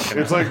 I'm not walking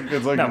It's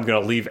like Now I'm gonna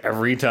leave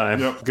every time.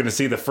 Yep. I'm gonna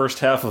see the first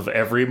half of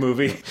every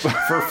movie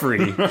for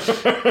free. out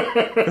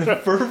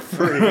for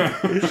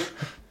free.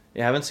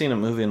 Yeah, I haven't seen a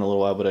movie in a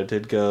little while, but I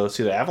did go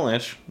see the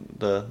Avalanche,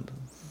 the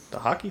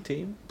hockey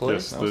team play.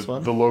 Yes, That was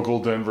fun. the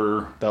local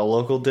Denver The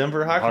local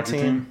Denver hockey, hockey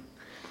team.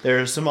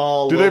 They're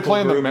small. Do they local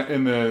play group.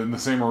 in the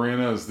same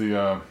arena as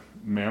the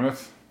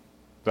Mammoth,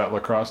 that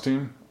lacrosse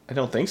team? I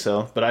don't think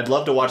so, but I'd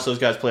love to watch those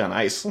guys play on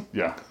ice.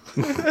 Yeah.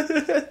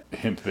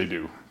 Hint: they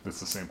do. It's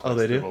the same place. Oh,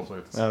 they do? both play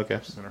at the Okay.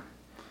 center.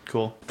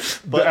 Cool.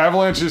 The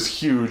Avalanche is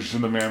huge,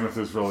 and the Mammoth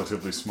is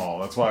relatively small.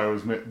 That's why I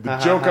was the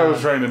joke I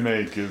was trying to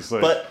make is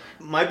like. But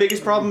my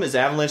biggest problem is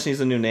Avalanche needs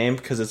a new name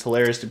because it's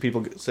hilarious to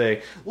people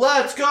say,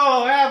 "Let's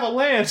go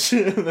Avalanche,"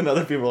 and then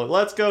other people are like,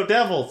 "Let's go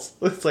Devils."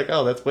 It's like,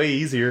 oh, that's way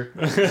easier.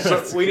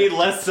 We need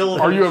less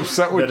syllables. Are you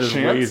upset with That is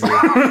way chance?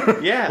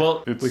 easier. Yeah.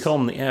 Well, It's- we call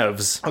them the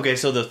Avs. okay,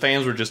 so the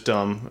fans were just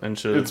dumb and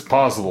should. It's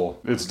possible.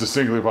 It's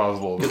distinctly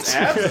possible.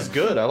 Avs is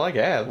good. I like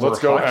Avs. Let's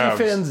go Hockey Avs.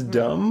 fans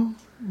dumb?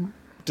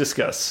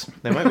 Discuss.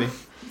 They might be.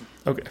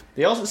 Okay.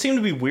 They also seem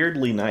to be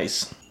weirdly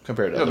nice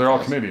compared to. Yeah, other they're all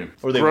fans. Canadian.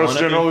 Or they Gross wanna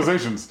be.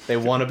 generalizations. They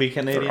want to be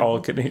Canadian. They're all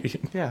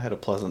Canadian. Yeah, I had a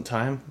pleasant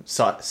time.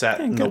 Sat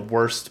in the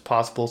worst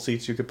possible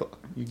seats you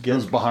It get.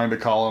 was behind a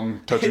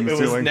column, touching It the was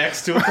ceiling.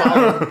 next to a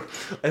column,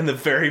 and the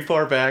very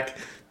far back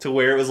to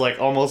where it was like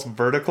almost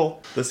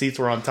vertical. The seats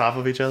were on top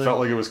of each other. Felt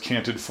like it was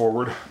canted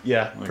forward.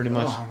 Yeah, Like, pretty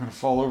much. Oh, I'm gonna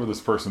fall over this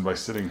person by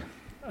sitting.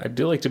 I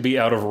do like to be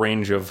out of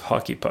range of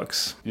hockey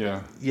pucks.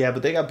 Yeah. Yeah,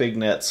 but they got big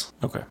nets.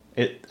 Okay.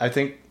 I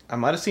think I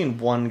might have seen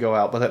one go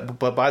out, but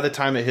by the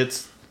time it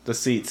hits the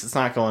seats, it's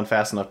not going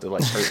fast enough to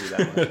like hurt you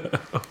that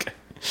much. Okay.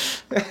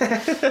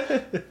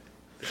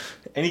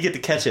 And you get to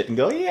catch it and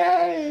go,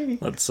 yay!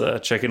 Let's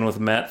check in with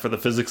Matt for the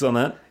physics on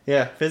that.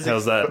 Yeah, physics.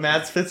 How's that?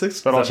 Maths,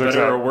 physics. That all Is that checks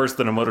better or out. worse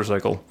than a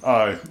motorcycle?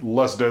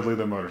 Less deadly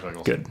than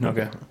motorcycles. Good.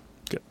 Okay.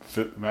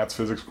 Matt's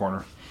physics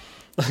corner.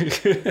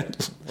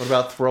 What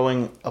about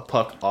throwing a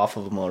puck off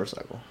of a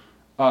motorcycle?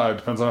 It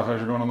depends on how fast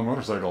you're going on the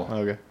motorcycle.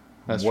 Okay,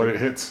 that's what true. it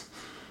hits.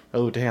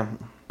 Oh damn.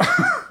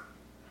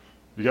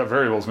 You got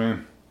variables,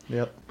 man.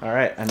 Yep. All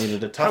right, I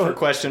needed a tougher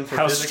question for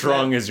How physics.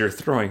 strong is your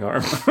throwing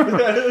arm?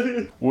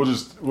 We'll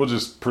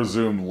just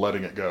presume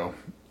letting it go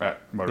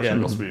at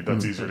motorcycle Yeah. speed.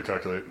 That's easier to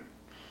calculate.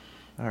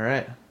 All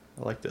right,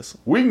 I like this.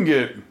 We can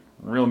get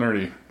real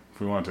nerdy if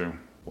we want to.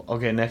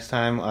 Okay, next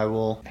time I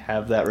will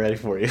have that ready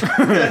for you.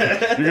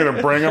 You're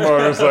gonna bring a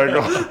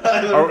motorcycle.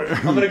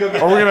 I'm gonna go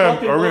get Are we that gonna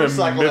fucking are we gonna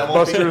motorcycle that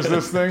won't be- MythBusters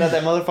this thing?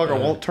 that motherfucker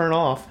won't turn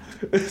off.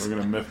 We're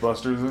gonna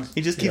MythBusters this.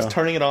 He just keeps Yeah.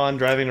 turning it on,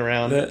 driving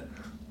around.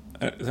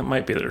 That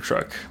might be their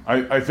truck.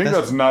 I think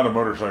that's not a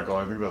motorcycle.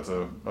 I think that's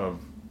a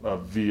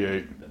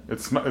V8.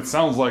 It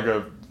sounds like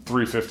a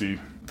 350.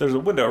 There's a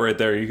window right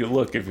there. You could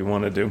look if you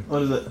wanted to.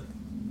 What is it?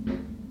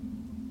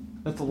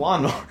 That's a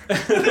lawnmower. Is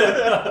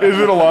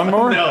it a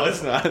lawnmower? No,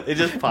 it's not. It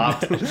just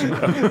popped.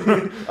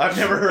 I've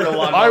never heard a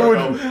lawnmower. I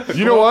go, would.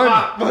 You know what?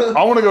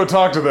 I want to go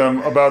talk to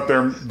them about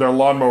their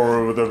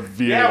lawnmower with a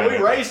V8. Yeah, in we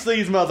it. race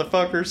these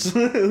motherfuckers.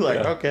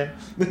 Like, Yeah. okay.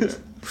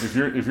 If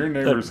your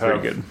neighbors That's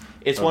pretty have good.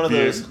 It's a one of V8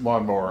 those.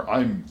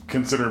 lawnmower,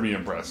 consider me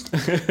impressed.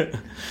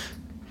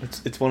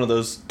 It's one of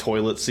those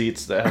toilet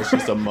seats that has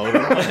just a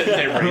motor on it.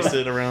 They race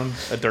it around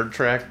a dirt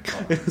track.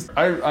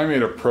 I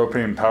made a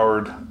propane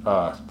powered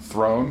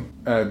throne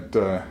at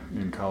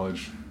in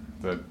college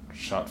that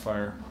shot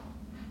fire.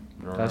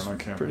 Drove That's around on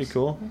campus. pretty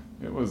cool.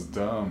 It was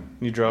dumb.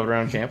 You drove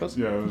around campus?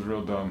 Yeah, it was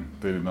real dumb.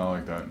 They did not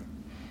like that.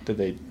 Did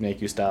they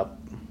make you stop?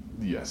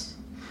 Yes.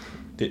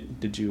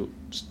 Did you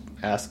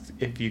ask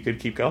if you could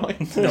keep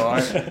going? No,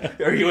 I.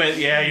 Or you went,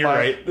 yeah, you're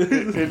right.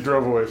 It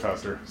drove away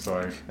faster, so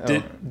I.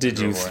 Did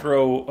you drove away.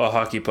 throw a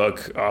hockey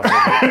puck off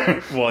of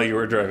it while you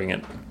were driving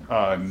it?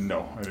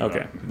 No. I did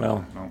Okay. not.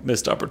 Well, No.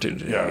 missed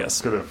opportunity, Yeah, I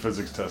guess. could have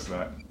physics test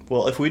that.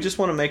 Well, if we just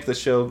want to make the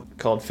show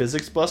called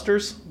Physics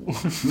Busters,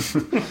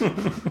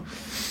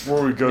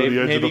 Where we go to Maybe-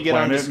 the edge of maybe the get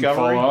on planet and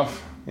Discovery. fall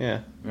off. yeah.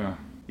 Yeah.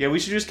 Yeah, we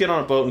should just get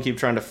on a boat and keep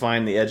trying to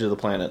find the edge of the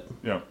planet.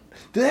 Yeah.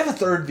 Do they have a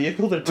third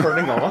vehicle they're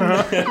turning on?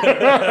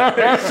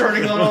 They're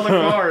turning on all the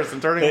cars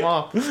and turning them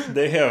off.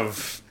 They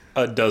have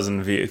a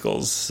dozen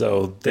vehicles,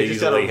 so they Just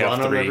gotta usually run have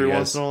them three. every Yes.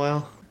 once in a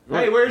while.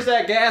 Hey, where's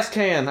that gas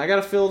can? I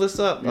gotta fill this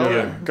up. Oh,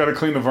 Yeah. Got to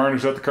clean the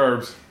varnish out the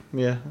carbs.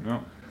 yeah. Yeah.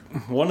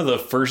 One of the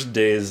first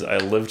days I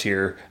lived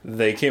here,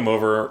 they came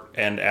over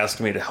and asked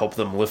me to help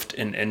them lift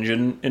an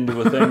engine into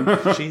a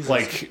thing.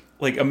 Jesus.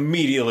 Like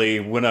immediately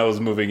when I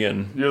was moving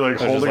in. You're like I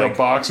was just holding a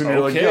box and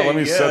you're like, okay, yeah, let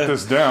me set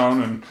this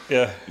down. And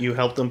Yeah. You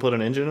helped them put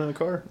an engine in a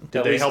car? Did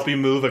At they least- help you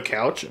move a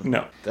couch?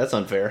 No. That's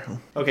unfair.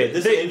 Okay,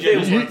 this They- engine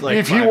is they- worth like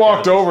if he $5,000.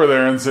 walked over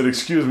there and said,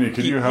 excuse me,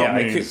 could you help Yeah,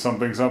 I me? could-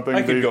 something.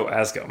 I could They- go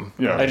ask them.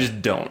 Yeah. I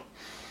just don't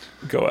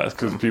go ask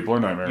Because them. people are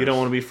nightmares. You don't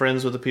want to be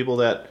friends with the people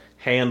that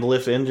hand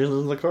lift engines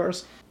in the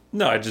cars?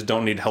 No, I just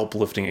don't need help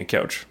lifting a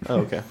couch. Oh,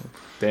 okay.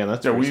 Damn,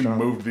 that's Yeah, pretty we strong.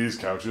 moved these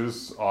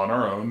couches on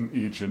our own,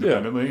 each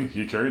independently.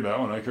 He carried that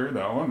one, I carried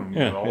that one, and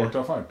Yeah. it all worked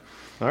out fine.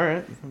 All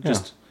right.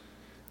 Just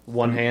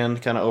one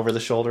hand kind of over the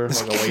shoulder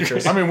like a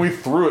waitress. I mean, we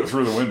threw it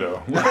through the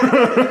window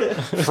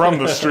from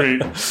the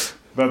street.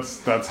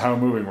 That's how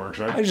moving works,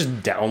 I right?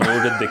 just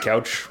downloaded the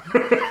couch.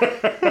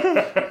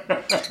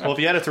 Well, if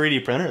you had a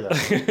 3D printer,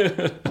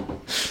 though.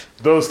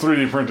 Those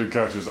 3D printed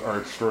couches are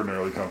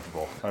extraordinarily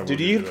comfortable. I will Dude,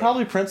 give you you could that.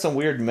 probably print some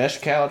weird mesh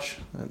couch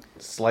that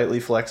slightly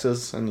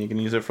flexes, and you can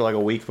use it for like a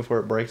week before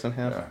it breaks in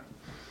half. Yeah.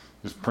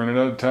 Just print it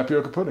out of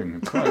tapioca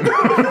pudding. It's fine.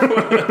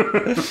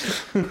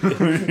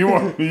 you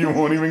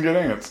won't even get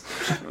ants.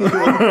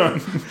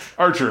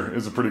 Archer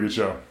is a pretty good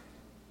show.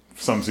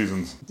 Some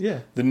seasons. Yeah.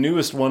 The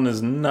newest one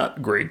is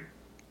not great.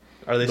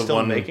 Are they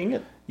still making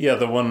it? Yeah,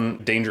 the one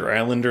Danger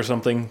Island or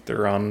something.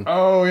 They're on.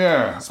 Oh,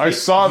 yeah. I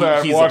saw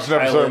that, he's watched a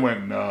an episode pilot. and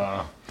went,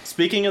 nah.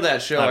 Speaking of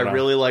that show, I I don't know.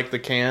 really like The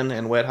Can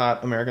and Wet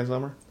Hot American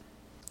Summer.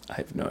 I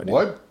have no idea.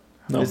 What?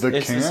 No. It's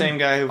the same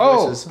guy who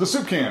Oh, voices. the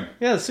soup can.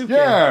 Yeah, the soup can.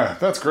 Yeah,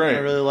 that's great. I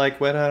really like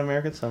Wet Hot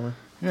American Summer.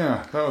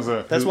 Yeah, that was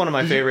a... That's one of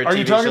my favorite Are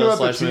you TV talking shows about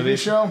the slash TV movies.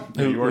 show?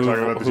 Yeah, you are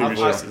talking about the who TV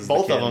show. voices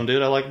Both The of Can? them,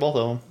 dude. I like both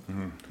of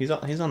them.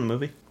 Mm-hmm. He's on the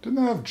movie. Didn't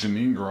that have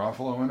Janine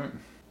Garofalo in it?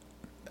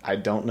 I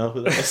don't know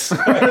who that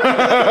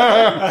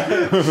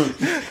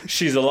is.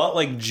 She's a lot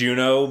like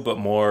Juno, but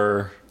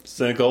more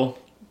cynical.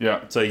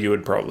 Yeah. So you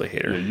would probably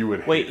hate her. Yeah, you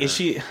would. Wait, is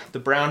she the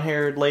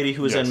brown-haired lady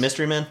who was Yes. in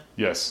Mystery Men?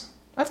 Yes.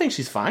 I think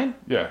she's fine,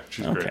 Yeah,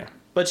 she's great. Okay.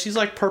 but she's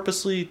like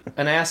purposely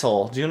an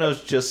asshole. Juno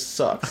just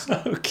sucks.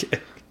 Okay.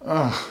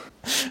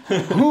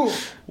 Who?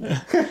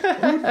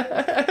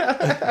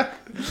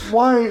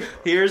 Why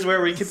Here's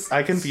where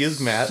I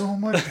confused Matt. so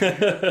much?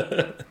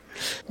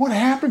 What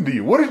happened to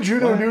you? What did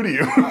Juno do to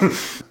you?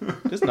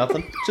 Just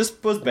nothing.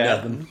 Just was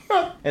bad. Nothing.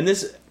 And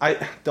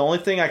the only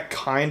thing I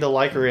kind of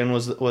like her in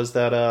was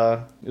that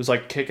it was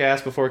like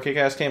Kick-Ass before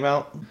Kick-Ass came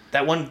out.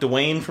 That one,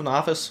 Dwayne from The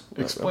Office.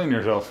 Explain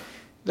yourself.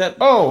 That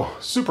Oh,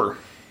 Super.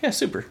 yeah,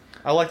 super.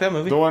 I like that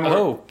movie. The one where...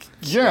 Oh,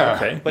 Yeah.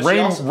 okay. But she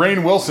Rainn also-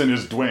 Rainn Wilson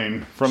is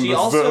Dwayne from She the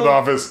also-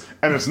 Office,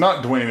 and it's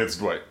not Dwayne, it's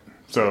Dwight.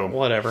 So...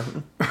 Whatever.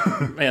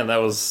 man, that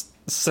was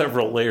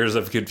several layers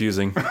of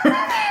confusing.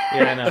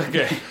 Yeah, I know.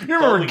 Okay. You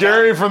remember we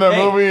Gary from that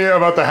Hey. movie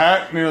about the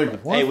hat? And you're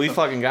like, what? Hey, we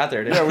fucking got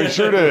there, dude. Yeah, we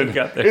sure did.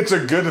 Got there. It's a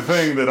good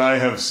thing that I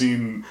have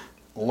seen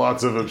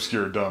lots of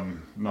obscure,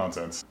 dumb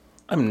nonsense.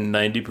 I'm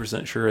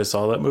 90% sure I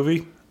saw that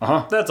movie.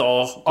 Uh-huh. That's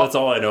all. That's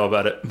all I know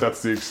about it.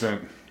 That's the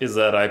extent. Is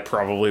that I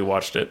probably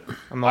watched it.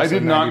 I'm I also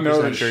did not know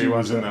 90% that sure she you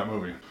was watched in that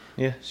movie.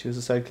 Yeah, she was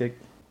a sidekick.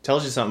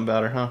 Tells you something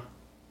about her, huh?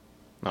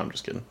 No, I'm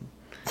just kidding.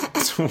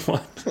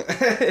 What?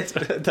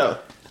 No,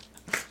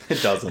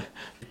 it doesn't.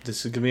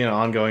 This is gonna be an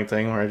ongoing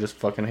thing where I just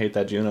fucking hate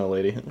that Juno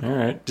lady. All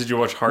right. Did you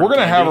watch Hard We're going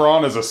to have Candy? her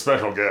on as a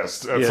special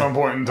guest at Yeah. some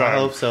point in I time.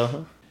 hope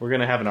so. We're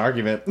gonna have an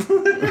argument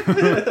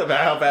about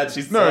how bad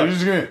she's. No, you're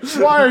just going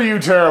to... Why are you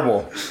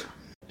terrible?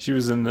 She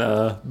was in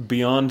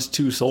Beyond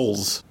Two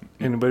Souls.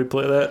 Anybody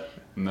play that?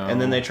 No.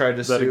 And then they tried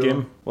to that sue a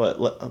game?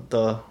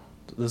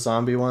 the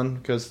zombie one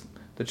because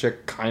the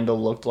chick kind of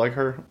looked like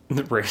her.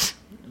 Right.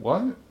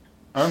 What?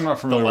 I'm not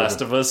The familiar Last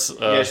with of Us.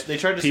 Yeah, they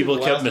tried to sue people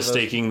The kept Last of Us.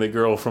 mistaking the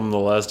girl from The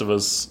Last of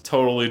Us.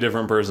 Totally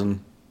different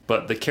person,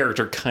 but the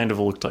character kind of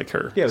looked like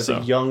her. Yeah, it was so,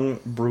 a young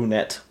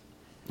brunette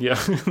yeah.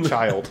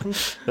 child.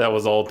 That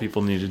was all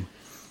people needed.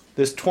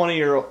 This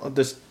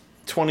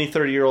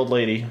 30-year-old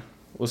lady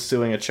was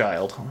suing a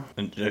child.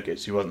 And okay,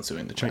 she wasn't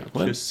suing the child.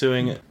 what? She was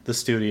suing the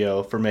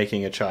studio for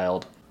making a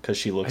child because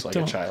she looks like a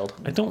don't- child.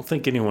 I don't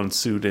think anyone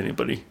sued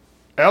anybody.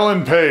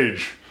 Ellen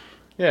Page.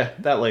 Yeah,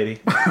 that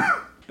lady.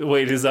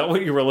 Wait, is that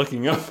what you were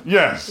looking up?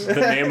 Yes. The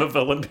name of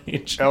Ellen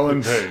Page?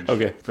 Ellen Page.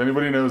 Okay. If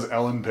anybody knows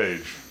Ellen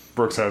Page,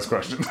 Brooks has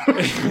questions.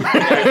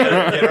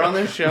 Get her on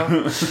this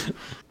show,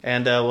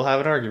 and we'll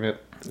have an argument.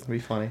 It'll be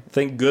funny.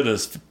 Thank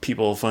goodness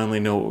people finally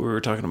know what we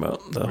were talking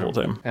about the whole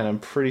time. And I'm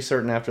pretty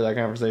certain after that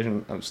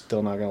conversation, I'm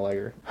still not gonna like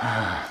her.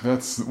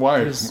 That's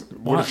why.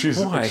 What if she's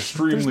why?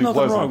 extremely There's nothing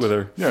pleasant? wrong with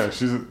her. Yeah,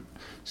 she's.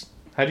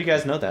 How do you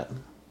guys know that?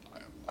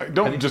 I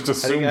don't just how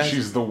do you assume guys-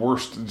 she's the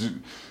worst.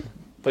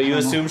 But you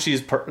assume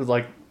she's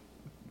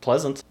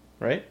pleasant,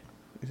 right?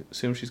 You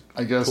assume she's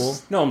I guess. cool.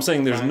 No, I'm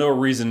saying there's no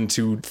reason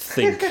to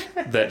think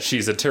that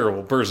she's a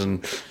terrible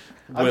person.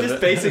 I'm with just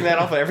it. basing that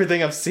off of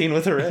everything I've seen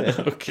with her in it.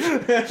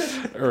 Okay.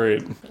 All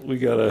right. We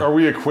gotta. Are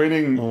we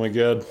equating? Oh my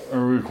god.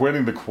 Are we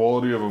equating the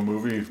quality of a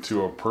movie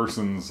to a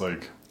person's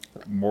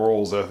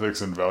morals,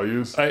 ethics, and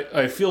values?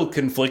 I feel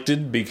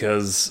conflicted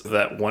because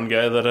that one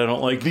guy that I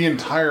don't like. The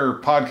entire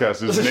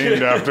podcast is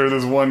named after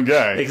this one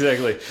guy.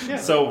 Exactly.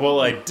 So while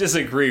I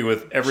disagree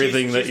with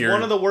everything She's that you're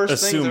one of the worst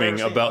things I've assuming ever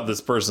seen. about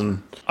this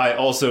person, I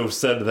also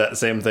said that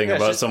same thing Yeah,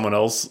 it's about just- someone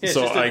else. Yeah, it's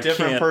so just a I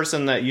different can't.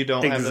 person that you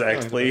don't have.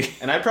 Exactly.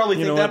 And I probably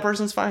You think know that what?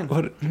 person's fine.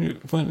 What?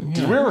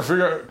 Did we ever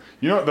figure out?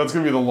 You know, that's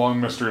going to be the long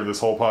mystery of this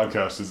whole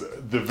podcast. Is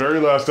the very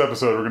last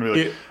episode we're going to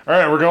be like, all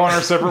right, we're going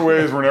our separate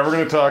ways. We're never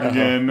going to talk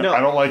again. No. I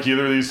don't like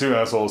either of these two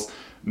assholes.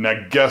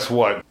 Now, guess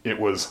what? It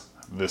was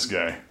this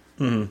guy,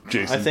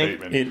 Jason I think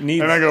Bateman. it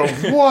needs- and I go,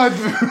 what?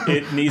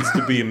 It needs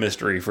to be a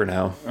mystery for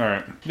now. All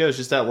right, Yeah, it's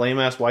just that lame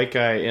ass white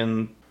guy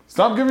in.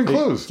 stop giving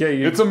clues. yeah,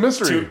 it's a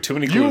mystery. too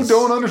many You clues.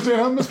 don't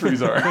understand how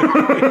mysteries are.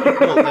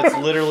 Well, that's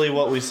literally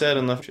what we said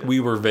in the. We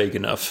were vague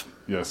enough.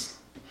 Yes,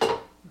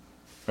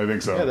 I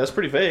think so. Yeah, that's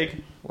pretty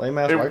vague. Lame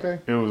ass white guy.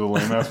 it was a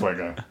lame ass white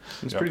guy.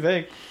 It's Yep. pretty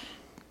vague.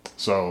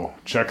 So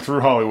check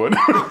through Hollywood.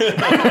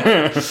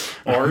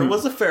 Or it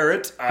was a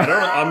ferret. I don't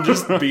know. I'm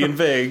just being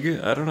vague.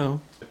 I don't know.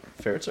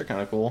 Ferrets are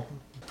kind of cool.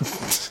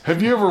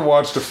 Have you ever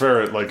watched a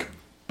ferret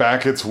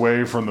back its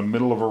way from the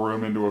middle of a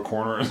room into a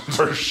corner and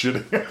start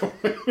shitting?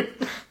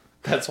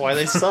 That's why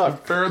they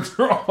suck. Ferrets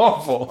are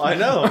awful. I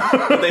know.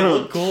 They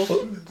look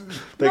cool.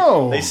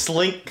 No. They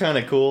slink kind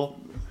of cool.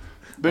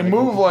 They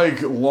move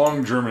like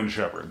long German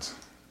shepherds.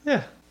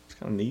 Yeah. It's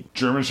kind of neat.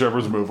 German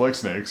shepherds move like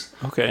snakes.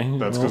 Okay.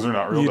 That's because they're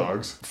not real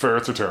dogs.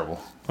 Ferrets are terrible.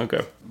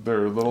 Okay.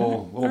 They're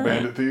little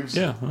bandit thieves.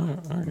 Yeah. All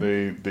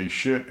right. They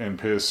shit and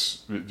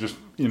piss just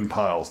in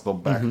piles. They'll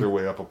back their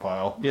way up a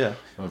pile Yeah.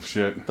 of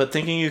shit. But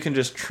thinking you can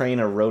just train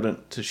a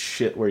rodent to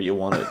shit where you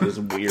want it is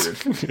weird.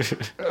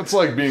 It's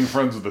like being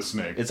friends with a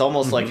snake. It's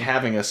almost like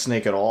having a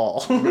snake at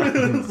all.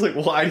 It's like,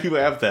 why do you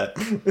have that?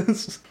 I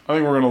think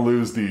we're going to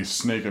lose the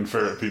snake and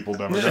ferret people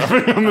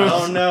demographic on this.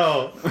 Oh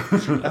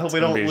no. I hope we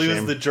don't be a lose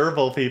shame. the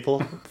gerbil people.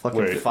 Fucking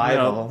Wait. 5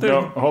 of them.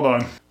 No, hold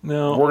on.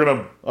 No. We're going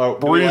to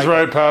do we breeze like-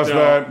 right past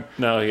that.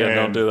 No, yeah,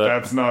 don't and do that.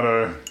 That's not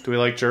a... Do we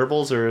like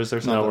gerbils or is there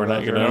something? No, we're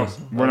not about gonna.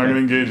 gerbils? We're not going to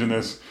engage in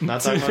this.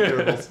 Not talking about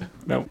gerbils.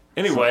 No.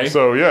 Anyway.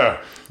 So,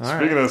 yeah. All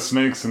Speaking right. of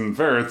snakes and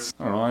ferrets,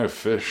 I don't know, I have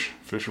fish.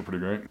 Fish are pretty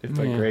great. If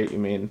by great you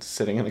mean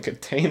sitting in a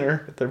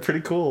container, they're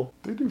pretty cool.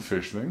 They do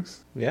fish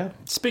things. Yeah.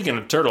 Speaking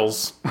of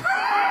turtles,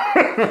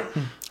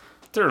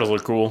 turtles are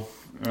cool,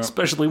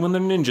 especially when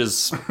they're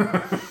ninjas.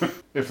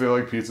 If they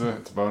like pizza,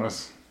 it's a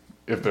bonus.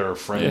 If their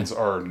friends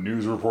are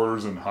news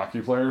reporters and hockey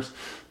players,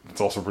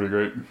 it's also pretty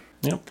great.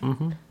 Yep.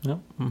 Mm-hmm. Yep.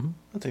 Mm-hmm.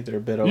 I think they're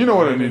a bit You know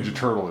what a overrated. Ninja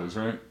Turtle is,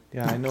 right?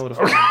 Yeah, I know what a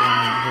fucking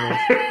Ninja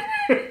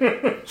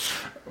Turtle is.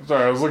 I'm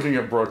sorry, I was looking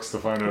at Brooks to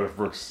find out if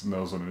Brooks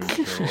knows what a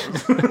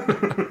Ninja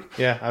Turtle is.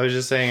 Yeah, I was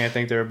just saying I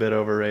think they're a bit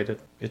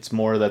overrated. It's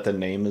more that the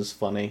name is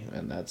funny,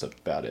 and that's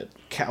about it.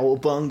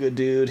 Cowabunga,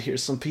 dude.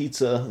 Here's some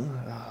pizza.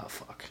 Ah,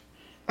 fuck.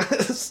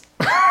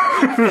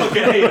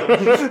 Okay.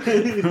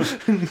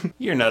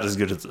 You're not as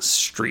good as the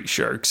Street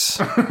Sharks.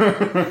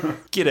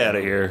 Get out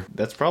of here.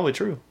 That's probably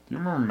true. Do you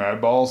remember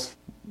Mad Balls?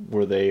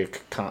 Were they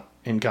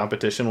in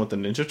competition with the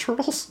Ninja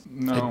Turtles?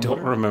 No. I don't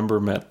remember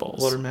Matt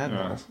Balls. What are Mad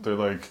Yeah, Balls? they're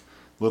like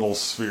little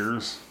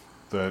spheres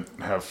that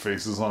have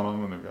faces on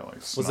them, and they've got like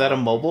Was that a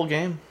mobile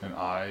game? and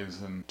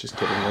eyes and. Just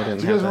kidding. They didn't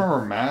Do you have guys that.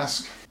 remember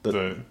Mask?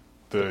 The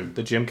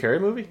The Jim Carrey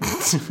movie?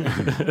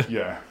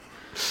 yeah,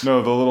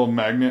 no, the little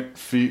magnet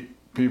feet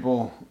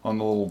people on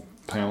the little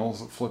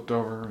panels that flipped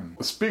over. And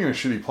speaking of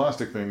shitty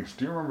plastic things,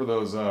 do you remember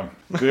those?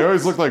 They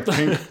always looked like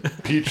pink,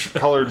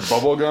 peach-colored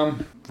bubble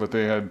gum, but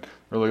they had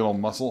really little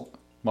muscle.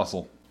 That's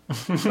what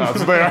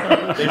they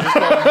are. They just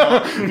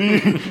call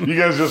You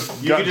guys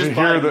just you got could to just hear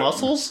buy that.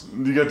 muscles?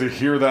 You get to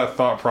hear that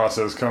thought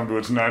process come to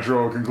its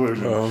natural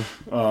conclusion.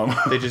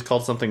 They just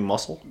called something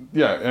muscle?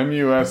 Yeah,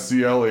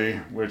 MUSCLE,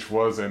 which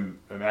was an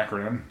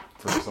acronym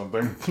for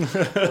something.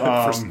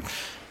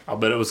 I'll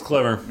bet it was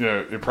clever. Yeah,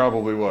 it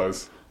probably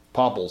was.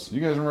 Popples.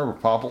 You guys remember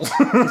Popples?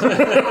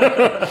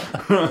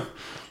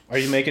 Are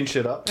you making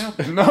shit up now?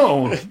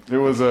 No, it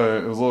was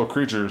little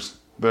creatures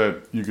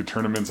that you could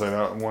turn them inside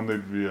out, and one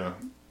they'd be a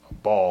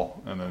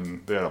ball, and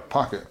then they had a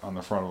pocket on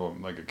the front of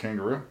them like a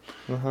kangaroo.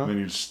 And then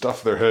you'd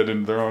stuff their head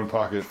into their own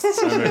pocket,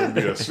 and they would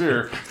be a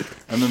sphere,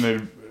 and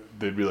then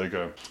they'd be like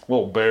a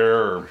little bear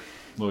or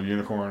little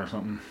unicorn or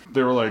something.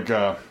 They were like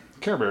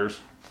Care Bears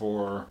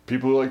for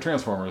people who like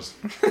Transformers.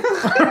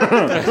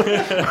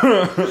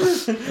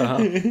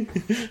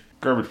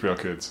 Garbage Pail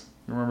Kids.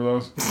 You remember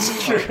those?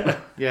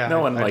 Yeah. No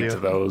one I liked do.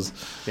 those.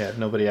 Yeah,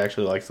 nobody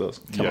actually likes those.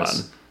 Come on.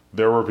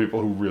 There were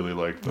people who really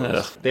liked those.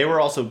 Ugh. They were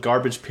also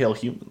garbage pail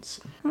humans.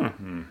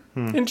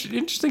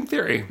 Interesting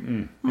theory.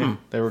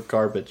 They were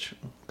garbage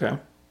Okay.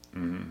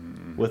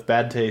 with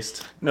bad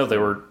taste. No, they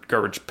were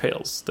garbage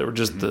pails. They were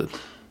just the.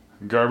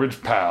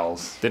 Garbage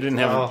Pals. They didn't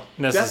have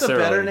that's a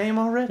necessarily. better name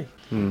already.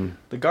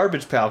 The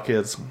Garbage Pal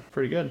Kids.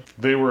 Pretty good.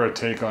 They were a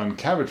take on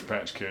Cabbage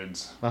Patch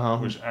Kids, Uh-huh.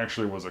 which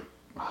actually was a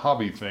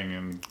hobby thing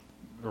and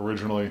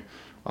originally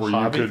where you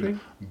hobby could thing?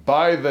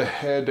 buy the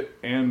head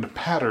and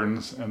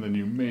patterns and then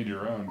you made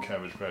your own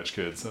Cabbage Patch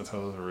Kids. That's how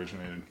those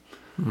originated.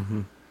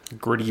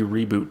 Gritty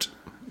reboot.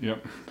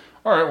 Yep.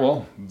 All right,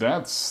 well,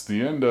 that's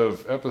the end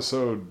of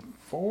episode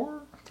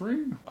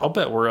 3? I'll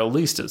bet we're at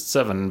least at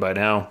 7 by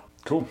now.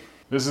 Cool.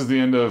 This is the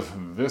end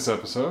of this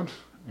episode,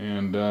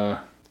 and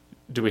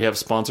Do we have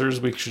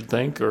sponsors we should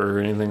thank or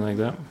anything like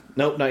that?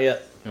 Nope, not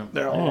yet. Yep.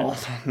 They're all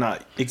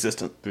not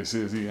existent. this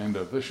is the end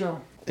of the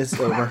show. It's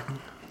over.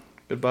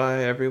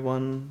 Goodbye,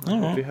 everyone.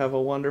 right. Hope you have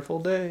a wonderful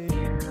day.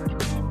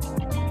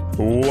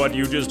 What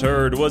you just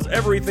heard was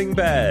Everything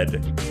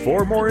Bad.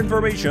 For more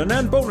information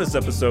and bonus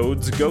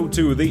episodes, go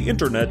to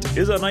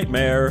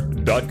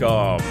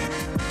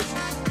theinternetisAnightmare.com.